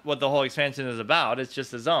not what the whole expansion is about. It's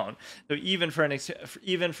just a zone. So even for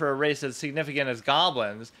a race as significant as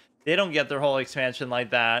goblins, they don't get their whole expansion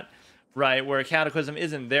like that, right? Where Cataclysm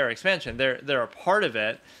isn't their expansion. They're a part of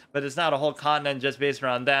it, but it's not a whole continent just based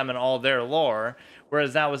around them and all their lore.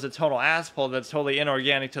 Whereas that was a total asshole that's totally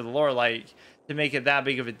inorganic to the lore, like, to make it that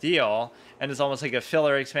big of a deal, and it's almost like a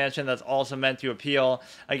filler expansion that's also meant to appeal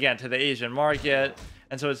again to the Asian market,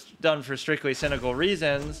 and so it's done for strictly cynical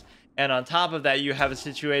reasons. And on top of that, you have a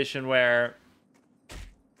situation where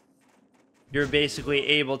you're basically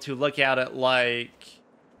able to look at it like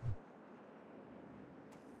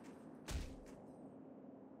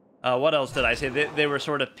what else did I say? They were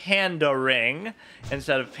sort of pandering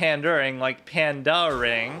instead of pandering, like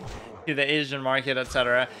pandering to the Asian market,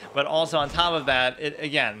 etc. But also on top of that,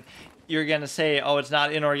 again, you're going to say, oh, it's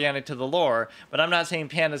not inorganic to the lore. But I'm not saying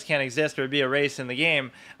pandas can't exist or be a race in the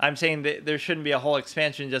game. I'm saying that there shouldn't be a whole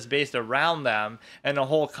expansion just based around them and a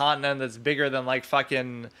whole continent that's bigger than like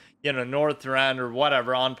fucking, you know, Northrend or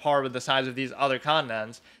whatever, on par with the size of these other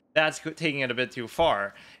continents. That's taking it a bit too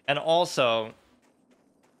far. And also,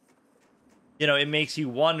 you know, it makes you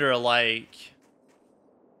wonder, like,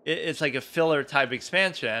 it's like a filler type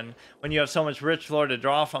expansion when you have so much rich lore to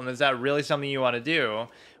draw from. Is that really something you want to do,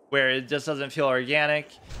 where it just doesn't feel organic?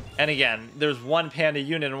 And again, there's one panda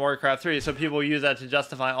unit in Warcraft 3, so people use that to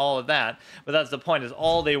justify all of that. But that's the point, is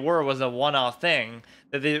all they were was a one-off thing,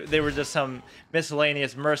 that they were just some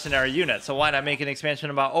miscellaneous mercenary unit. So why not make an expansion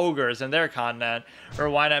about ogres and their continent? Or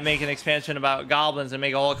why not make an expansion about goblins and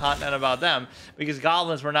make a whole continent about them? Because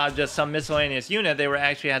goblins were not just some miscellaneous unit, they were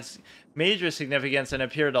actually had major significance and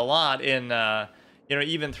appeared a lot in, you know,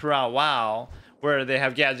 even throughout WoW, where they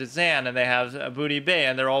have Gadget Zan and they have Booty Bay,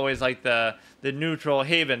 and they're always like the neutral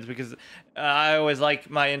havens, because I always like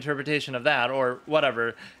my interpretation of that, or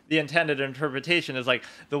whatever. The intended interpretation is like,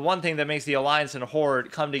 the one thing that makes the Alliance and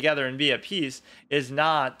Horde come together and be at peace is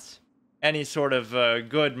not any sort of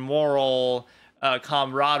good moral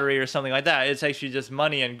camaraderie or something like that. It's actually just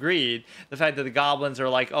money and greed. The fact that the goblins are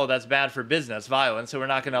like, oh, that's bad for business, violence, so we're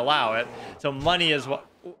not going to allow it. So money is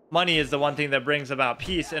the one thing that brings about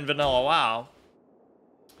peace in vanilla WoW,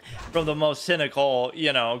 from the most cynical,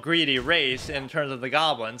 you know, greedy race in terms of the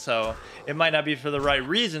goblins. So it might not be for the right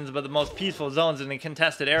reasons, but the most peaceful zones in a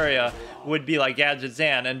contested area would be like Gadget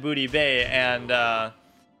Zan and Booty Bay and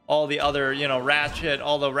all the other, you know, Ratchet,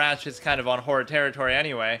 although Ratchet's kind of on Horde territory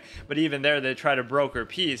anyway, but even there they try to broker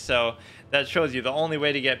peace. So that shows you the only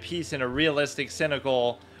way to get peace in a realistic,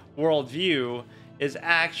 cynical worldview is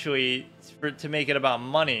actually to make it about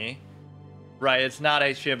money, right? It's not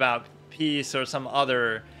actually about peace or some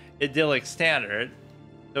other idyllic standard.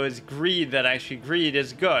 So it's greed that actually, greed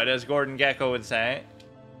is good, as Gordon Gekko would say.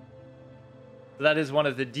 That is one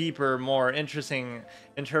of the deeper, more interesting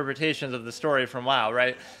interpretations of the story from WoW,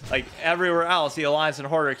 right? Like, everywhere else, the Alliance and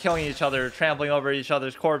Horde are killing each other, trampling over each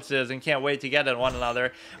other's corpses, and can't wait to get at one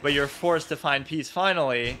another. But you're forced to find peace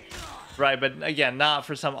finally right? But again, not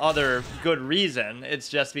for some other good reason. It's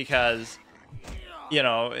just because, you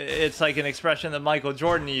know, it's like an expression that Michael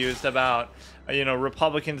Jordan used about, you know,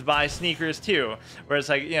 Republicans buy sneakers too, where it's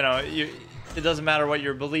like, you know, it doesn't matter what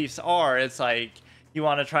your beliefs are. It's like you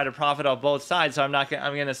want to try to profit off both sides. So I'm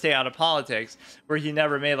going to stay out of politics, where he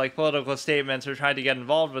never made like political statements or tried to get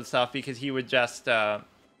involved with stuff because he would just, well,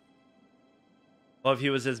 if he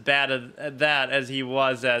was as bad at that as he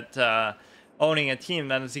was at, owning a team,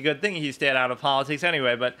 then it's a good thing he stayed out of politics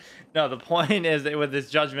anyway. But no, the point is that with this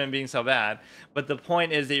judgment being so bad, but the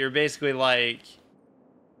point is that you're basically like,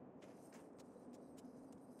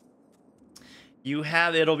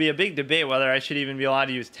 it'll be a big debate whether I should even be allowed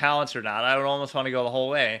to use talents or not. I would almost want to go the whole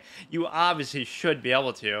way. You obviously should be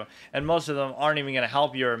able to, and most of them aren't even going to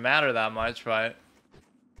help you or matter that much. But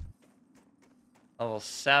level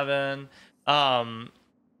 7, oh,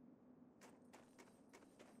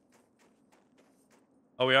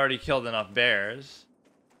 we already killed enough bears.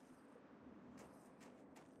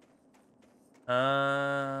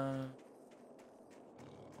 I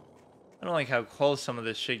don't like how close some of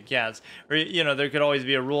this shit gets. Or, you know, there could always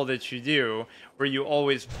be a rule that you do where you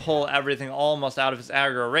always pull everything almost out of its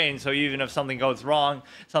aggro range. So even if something goes wrong,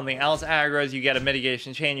 something else aggroes, you get a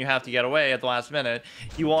mitigation chain, you have to get away at the last minute.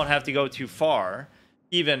 You won't have to go too far,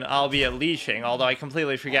 even albeit leashing, although I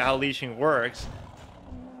completely forget how leashing works.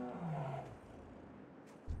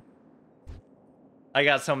 I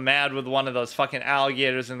got so mad with one of those fucking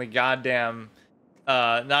alligators in the goddamn,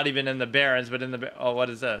 not even in the Barrens, but in the, oh, what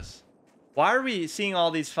is this? Why are we seeing all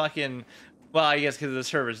these fucking, well, I guess because the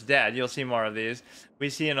server's dead. You'll see more of these. We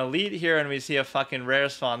see an elite here and we see a fucking rare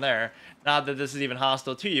spawn there. Not that this is even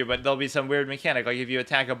hostile to you, but there'll be some weird mechanic. Like if you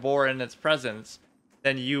attack a boar in its presence,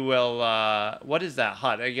 then you will, what is that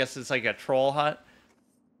hut? I guess it's like a troll hut.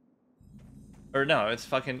 Or no, it's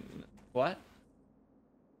fucking, what?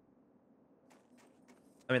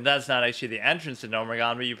 I mean, that's not actually the entrance to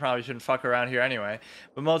Nomergon, but you probably shouldn't fuck around here anyway.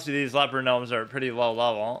 But most of these leper gnomes are pretty low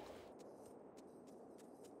level.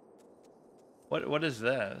 What is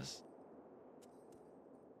this?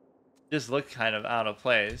 Just look kind of out of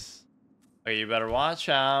place. Okay, you better watch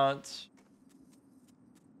out.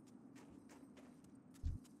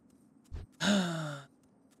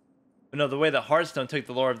 No, the way that Hearthstone took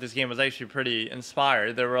the lore of this game was actually pretty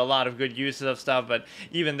inspired. There were a lot of good uses of stuff, but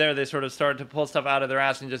even there, they sort of started to pull stuff out of their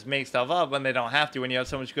ass and just make stuff up when they don't have to, when you have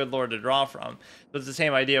so much good lore to draw from. So it's the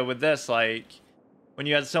same idea with this, like, when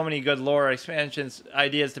you had so many good lore expansions,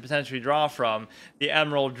 ideas to potentially draw from, the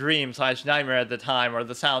Emerald Dream / Nightmare at the time, or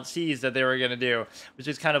the South Seas that they were going to do, which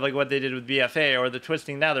is kind of like what they did with BFA, or the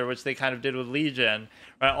Twisting Nether, which they kind of did with Legion,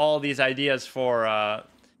 right? All these ideas for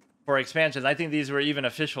expansions. I think these were even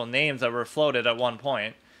official names that were floated at one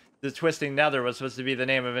point. The Twisting Nether was supposed to be the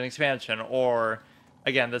name of an expansion, or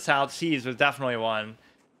again, the South Seas was definitely one.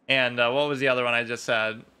 And what was the other one I just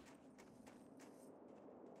said?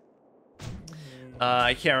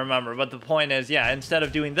 I can't remember, but the point is, yeah, instead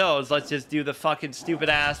of doing those, let's just do the fucking stupid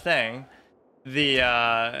ass thing,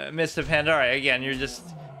 the Mist of Pandaria. Again, you're just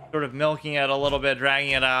sort of milking it a little bit,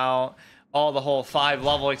 dragging it out. All the whole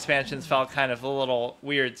 5-level expansions felt kind of a little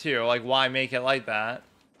weird too. Like, why make it like that?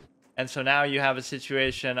 And so now you have a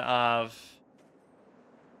situation of...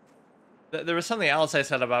 There was something else I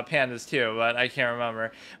said about pandas too, but I can't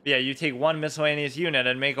remember. But yeah, you take one miscellaneous unit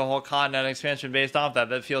and make a whole continent expansion based off that.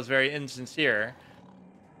 That feels very insincere.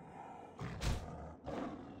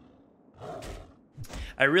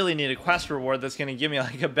 I really need a quest reward that's going to give me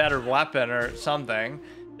like a better weapon or something.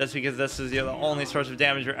 Just because this is, you know, the only source of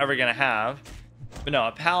damage you're ever going to have. But no,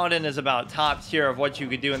 a Paladin is about top tier of what you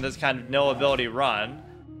could do in this kind of no ability run.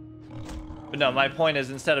 But no, my point is,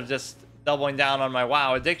 instead of just doubling down on my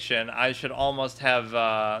WoW addiction, I should almost have,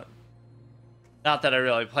 not that I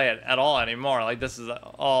really play it at all anymore. Like, this is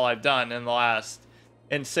all I've done in the last,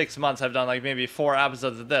 in 6 months, I've done like maybe 4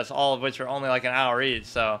 episodes of this, all of which are only like an hour each.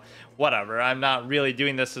 So whatever, I'm not really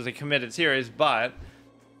doing this as a committed series, but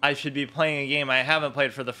I should be playing a game I haven't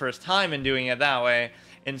played for the first time and doing it that way,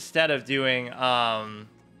 instead of doing,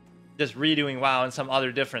 just redoing WoW in some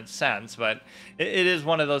other different sense. But it is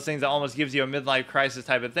one of those things that almost gives you a midlife crisis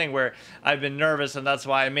type of thing, where I've been nervous, and that's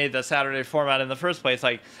why I made the Saturday format in the first place.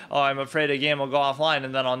 Like, oh, I'm afraid a game will go offline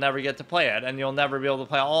and then I'll never get to play it, and you'll never be able to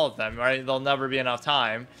play all of them, right? There'll never be enough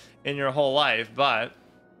time in your whole life. But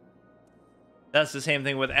that's the same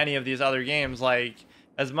thing with any of these other games. Like,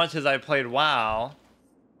 as much as I played WoW,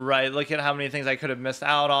 right, look at how many things I could have missed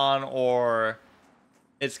out on, or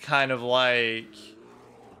it's kind of like,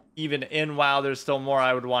 even in WoW, there's still more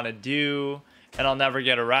I would want to do, and I'll never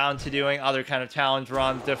get around to doing other kind of challenge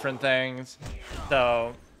runs, different things.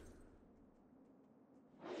 So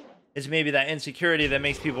is maybe that insecurity that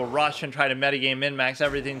makes people rush and try to metagame min-max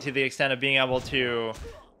everything to the extent of being able to,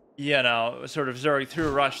 you know, sort of zerg through,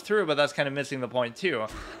 rush through, but that's kind of missing the point too.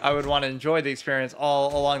 I would want to enjoy the experience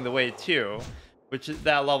all along the way too, which is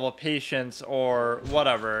that level of patience or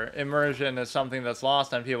whatever. Immersion is something that's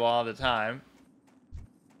lost on people all the time.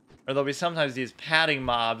 Or there'll be sometimes these padding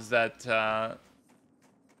mobs that,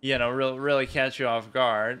 you know, really catch you off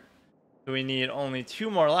guard. So we need only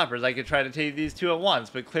 2 more leopards. I could try to take these 2 at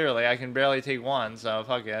once, but clearly I can barely take 1, so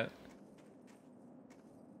fuck it.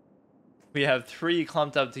 We have 3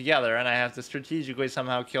 clumped up together, and I have to strategically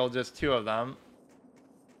somehow kill just 2 of them.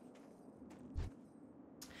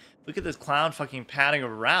 Look at this clown fucking padding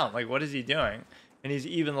around. Like, what is he doing? And he's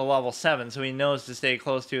even the level 7, so he knows to stay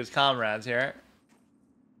close to his comrades here.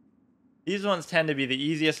 These ones tend to be the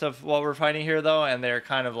easiest of what we're fighting here, though, and they're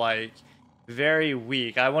kind of like very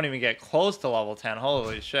weak. I won't even get close to level 10.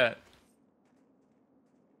 Holy shit.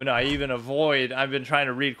 But no, I even avoid. I've been trying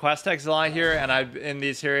to read quest text a lot here, and in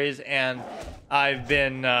these series, and I've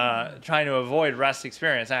been trying to avoid rest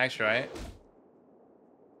experience, actually.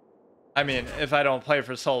 I mean, if I don't play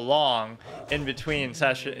for so long in between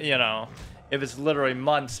sessions, you know, if it's literally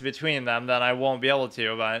months between them, then I won't be able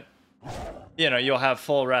to, but, you know, you'll have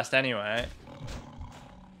full rest anyway.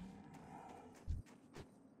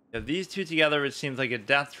 Yeah, these 2 together, it seems like a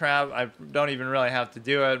death trap. I don't even really have to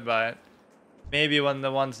do it, but maybe when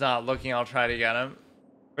the one's not looking, I'll try to get him.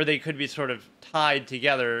 Or they could be sort of tied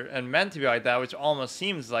together and meant to be like that, which almost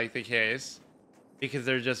seems like the case. Because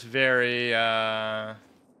they're just very, I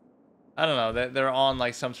don't know, they're on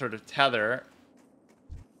like some sort of tether.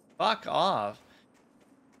 Fuck off.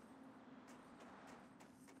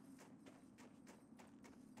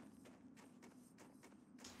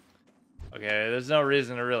 Okay, there's no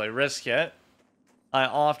reason to really risk it. I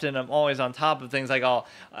often am always on top of things. Like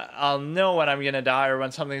I'll know when I'm gonna die or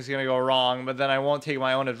when something's gonna go wrong, but then I won't take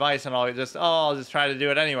my own advice and I'll just try to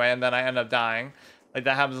do it anyway, and then I end up dying. Like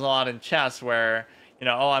that happens a lot in chess where, you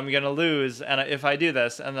know, oh, I'm gonna lose, and if I do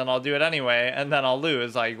this, and then I'll do it anyway, and then I'll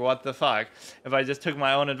lose. Like, what the fuck? If I just took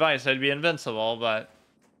my own advice, I'd be invincible, but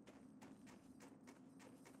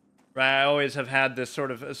right, I always have had this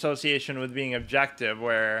sort of association with being objective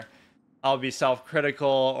where I'll be self-critical,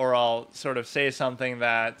 or I'll sort of say something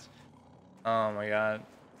that, oh my god,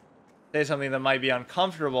 say something that might be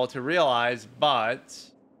uncomfortable to realize, but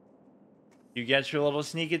you get your little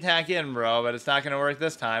sneak attack in, bro, but it's not going to work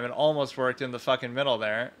this time. It almost worked in the fucking middle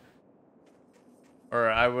there.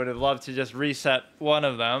 Or I would have loved to just reset one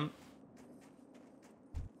of them.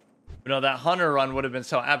 You know, that hunter run would have been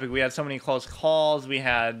so epic. We had so many close calls. We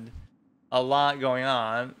had a lot going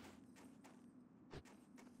on.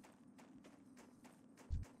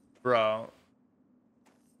 Bro.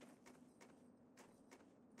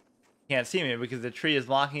 Can't see me because the tree is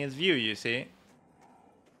blocking his view, you see.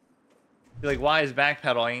 Like, why is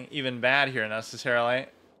backpedaling even bad here necessarily?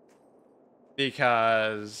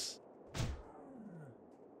 Because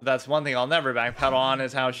that's one thing I'll never backpedal on,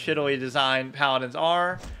 is how shittily designed paladins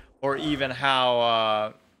are, or even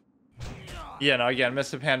how, you know, again,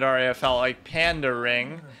 Mr. Pandaria felt like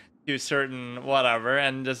pandering to certain whatever,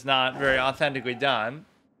 and just not very authentically done.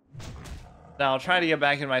 Now, I'll try to get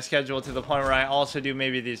back in my schedule to the point where I also do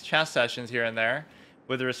maybe these chess sessions here and there,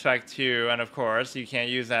 with respect to, and of course, you can't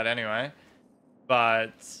use that anyway,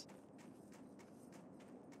 but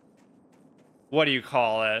what do you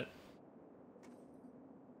call it?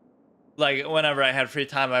 Like, whenever I had free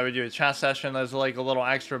time, I would do a chess session. There's like a little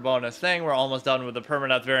extra bonus thing. We're almost done with the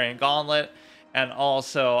permadeath variant gauntlet. And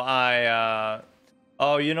also,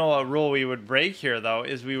 oh, you know what rule we would break here, though,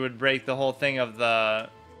 is we would break the whole thing of the...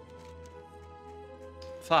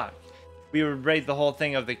 Fuck. We would break the whole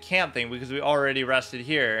thing of the camp thing, because we already rested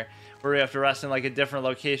here, where we have to rest in like a different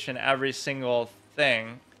location every single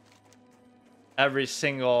thing. Every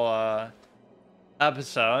single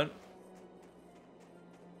episode.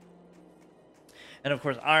 And of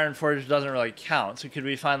course, Ironforge doesn't really count. So could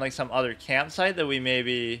we find like some other campsite that we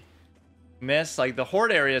maybe miss? Like the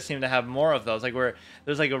Horde area seem to have more of those. Like where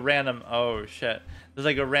there's like a random, oh shit, there's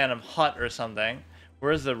like a random hut or something.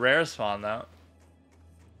 Where's the rare spawn though?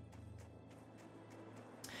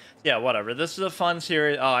 Yeah, whatever. This is a fun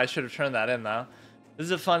series. Oh, I should have turned that in though. This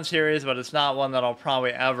is a fun series, but it's not one that I'll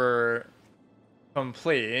probably ever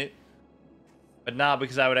complete. But not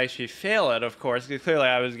because I would actually fail it, of course, because clearly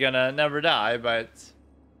I was gonna never die, but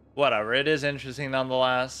whatever. It is interesting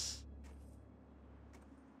nonetheless.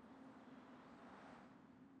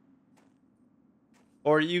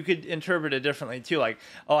 Or you could interpret it differently too, like,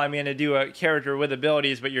 oh, I'm going to do a character with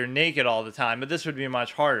abilities, but you're naked all the time. But this would be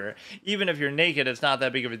much harder. Even if you're naked, it's not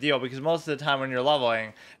that big of a deal, because most of the time when you're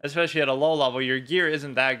leveling, especially at a low level, your gear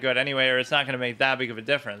isn't that good anyway, or it's not going to make that big of a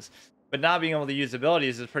difference. But not being able to use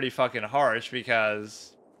abilities is pretty fucking harsh,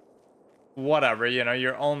 because whatever, you know,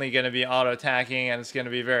 you're only going to be auto-attacking, and it's going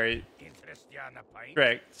to be very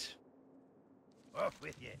strict. Off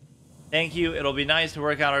with you. Thank you. It'll be nice to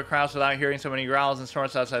work out our crafts without hearing so many growls and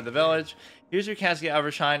snorts outside the village. Here's your casket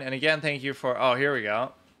Evershine, and again, thank you for... Oh, here we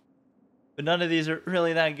go. But none of these are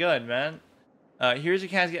really that good, man. Here's your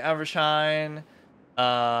casket Evershine.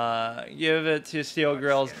 Give it to Steel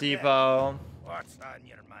Grill's Depot. What's on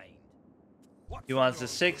your mind? He wants a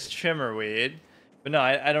 6 trimmer weed. But no,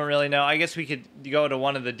 I don't really know. I guess we could go to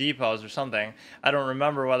one of the depots or something. I don't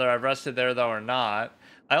remember whether I've rested there, though, or not.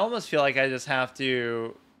 I almost feel like I just have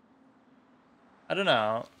to... I don't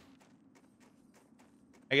know.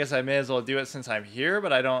 I guess I may as well do it since I'm here,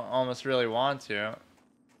 but I don't almost really want to.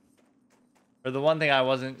 Or the one thing I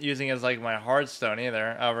wasn't using is like my Hearthstone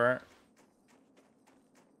either, ever.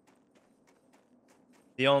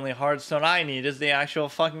 The only Hearthstone I need is the actual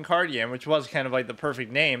fucking card game, which was kind of like the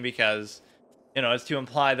perfect name because, you know, it's to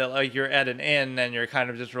imply that like you're at an inn and you're kind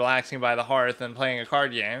of just relaxing by the hearth and playing a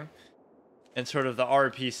card game. In sort of the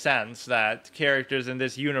RP sense that characters in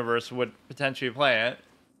this universe would potentially play it.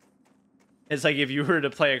 It's like if you were to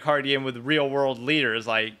play a card game with real world leaders,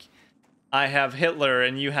 like I have Hitler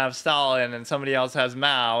and you have Stalin and somebody else has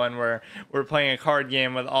Mao, and we're playing a card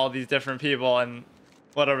game with all these different people and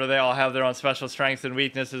whatever, they all have their own special strengths and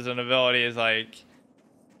weaknesses and abilities. Like,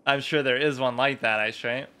 I'm sure there is one like that,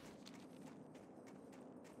 actually.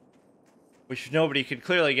 Which nobody could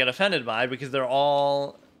clearly get offended by because they're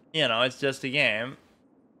all... You know, it's just a game.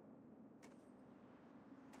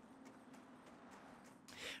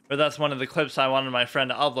 But that's one of the clips I wanted my friend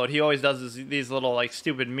to upload. He always does these little, like,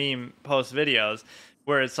 stupid meme post videos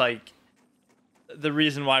where it's like the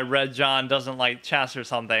reason why Red John doesn't like chess or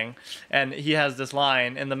something. And he has this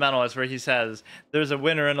line in the Mentalist where he says, there's a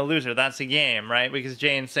winner and a loser. That's a game, right? Because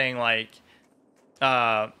Jane's saying, like,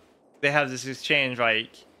 they have this exchange, like,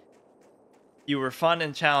 you were fun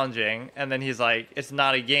and challenging, and then he's like, it's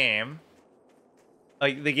not a game.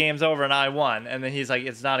 Like, the game's over and I won. And then he's like,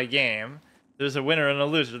 it's not a game. There's a winner and a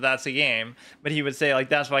loser. That's a game. But he would say, like,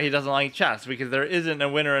 that's why he doesn't like chess, because there isn't a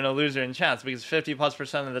winner and a loser in chess, because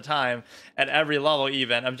 50+% of the time, at every level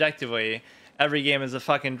even, objectively, every game is a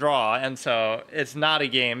fucking draw. And so it's not a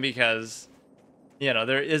game because, you know,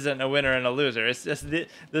 there isn't a winner and a loser. It's just, this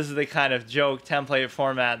is the kind of joke template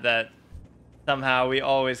format that somehow we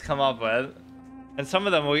always come up with. And some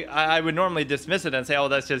of them, I would normally dismiss it and say, oh,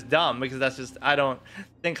 that's just dumb, because that's just, I don't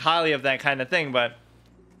think highly of that kind of thing. But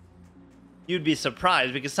you'd be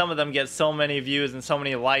surprised, because some of them get so many views and so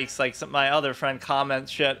many likes. Like my other friend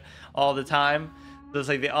comments shit all the time. So it's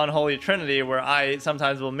like the unholy trinity, where I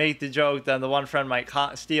sometimes will make the joke, then the one friend might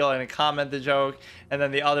steal and comment the joke, and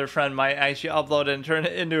then the other friend might actually upload it and turn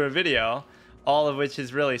it into a video. All of which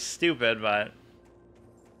is really stupid, but...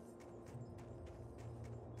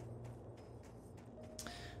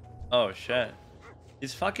 Oh shit.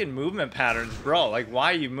 These fucking movement patterns, bro. Like,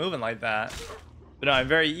 why are you moving like that? But no, I'm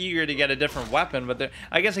very eager to get a different weapon, but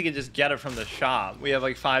I guess I could just get it from the shop. We have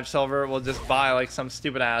like 5 silver. We'll just buy like some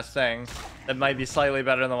stupid ass thing that might be slightly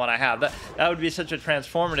better than the one I have. That would be such a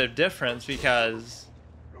transformative difference, because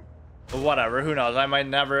whatever, who knows? I might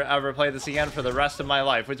never ever play this again for the rest of my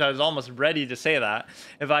life, which I was almost ready to say that.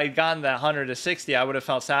 If I had gotten that 100 to 60, I would have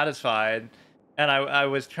felt satisfied. And I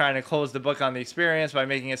was trying to close the book on the experience by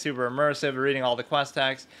making it super immersive, reading all the quest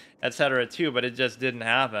text, etc. too, but it just didn't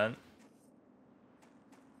happen.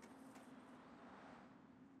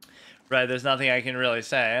 Right, there's nothing I can really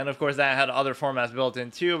say. And of course that had other formats built in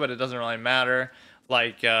too, but it doesn't really matter.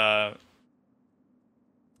 Like,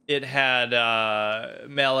 it had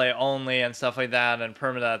melee only and stuff like that, and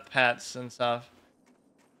permadeath pets and stuff.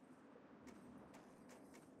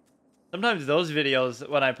 Sometimes those videos,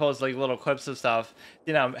 when I post like little clips of stuff,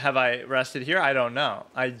 you know, have I rested here? I don't know.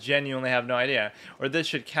 I genuinely have no idea. Or this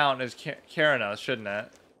should count as Karanos, shouldn't it?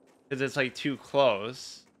 Because it's like too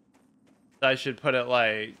close. So I should put it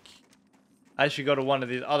like... I should go to one of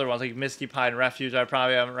these other ones, like Misty Pine Refuge I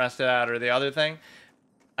probably haven't rested at, or the other thing.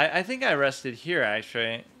 I think I rested here,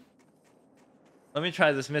 actually. Let me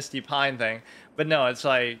try this Misty Pine thing. But no, it's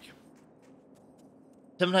like...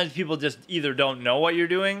 Sometimes people just either don't know what you're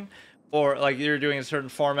doing, or like you're doing a certain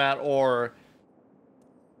format, or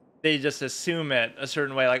they just assume it a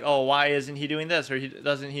certain way, like, oh, why isn't he doing this, or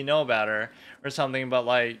doesn't he know better or something. But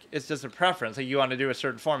like, it's just a preference, like you want to do a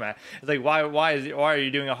certain format. It's like, why are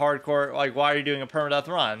you doing a hardcore, like why are you doing a permadeath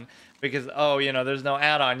run? Because, oh, you know, there's no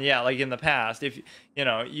add-on yet. Like in the past, if you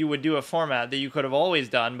know, you would do a format that you could have always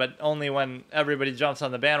done, but only when everybody jumps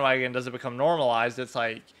on the bandwagon does it become normalized. It's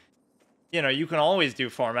like, you know, you can always do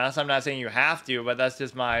formats. I'm not saying you have to, but that's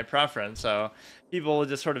just my preference. So people will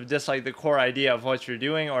just sort of dislike the core idea of what you're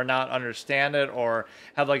doing, or not understand it, or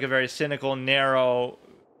have like a very cynical,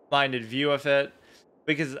 narrow-minded view of it.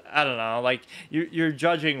 Because, I don't know, like, you're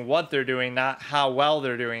judging what they're doing, not how well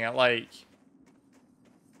they're doing it. Like,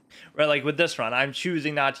 right, like with this run, I'm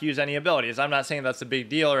choosing not to use any abilities. I'm not saying that's a big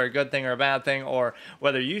deal or a good thing or a bad thing, or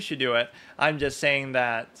whether you should do it. I'm just saying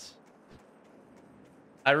that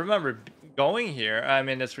I remember going here. I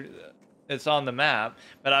mean, it's on the map,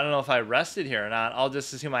 but I don't know if I rested here or not. I'll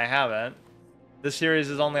just assume I haven't. The series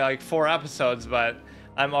is only like 4 episodes, but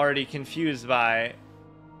I'm already confused by,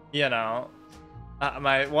 you know,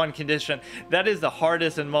 my one condition. That is the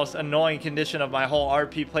hardest and most annoying condition of my whole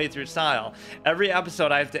RP playthrough style. Every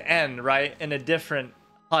episode I have to end, right, in a different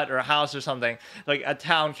hut or house or something. Like a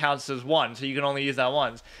town counts as 1, so you can only use that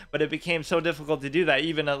once. But it became so difficult to do that,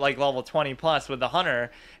 even at like level 20 plus with the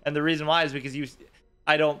hunter. And the reason why is because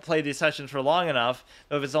I don't play these sessions for long enough.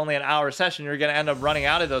 So if it's only an hour session, you're going to end up running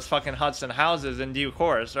out of those fucking huts and houses in due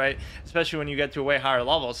course, right? Especially when you get to a way higher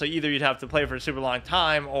level. So either you'd have to play for a super long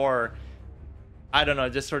time, or, I don't know,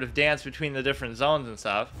 just sort of dance between the different zones and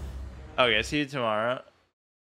stuff. Okay, see you tomorrow.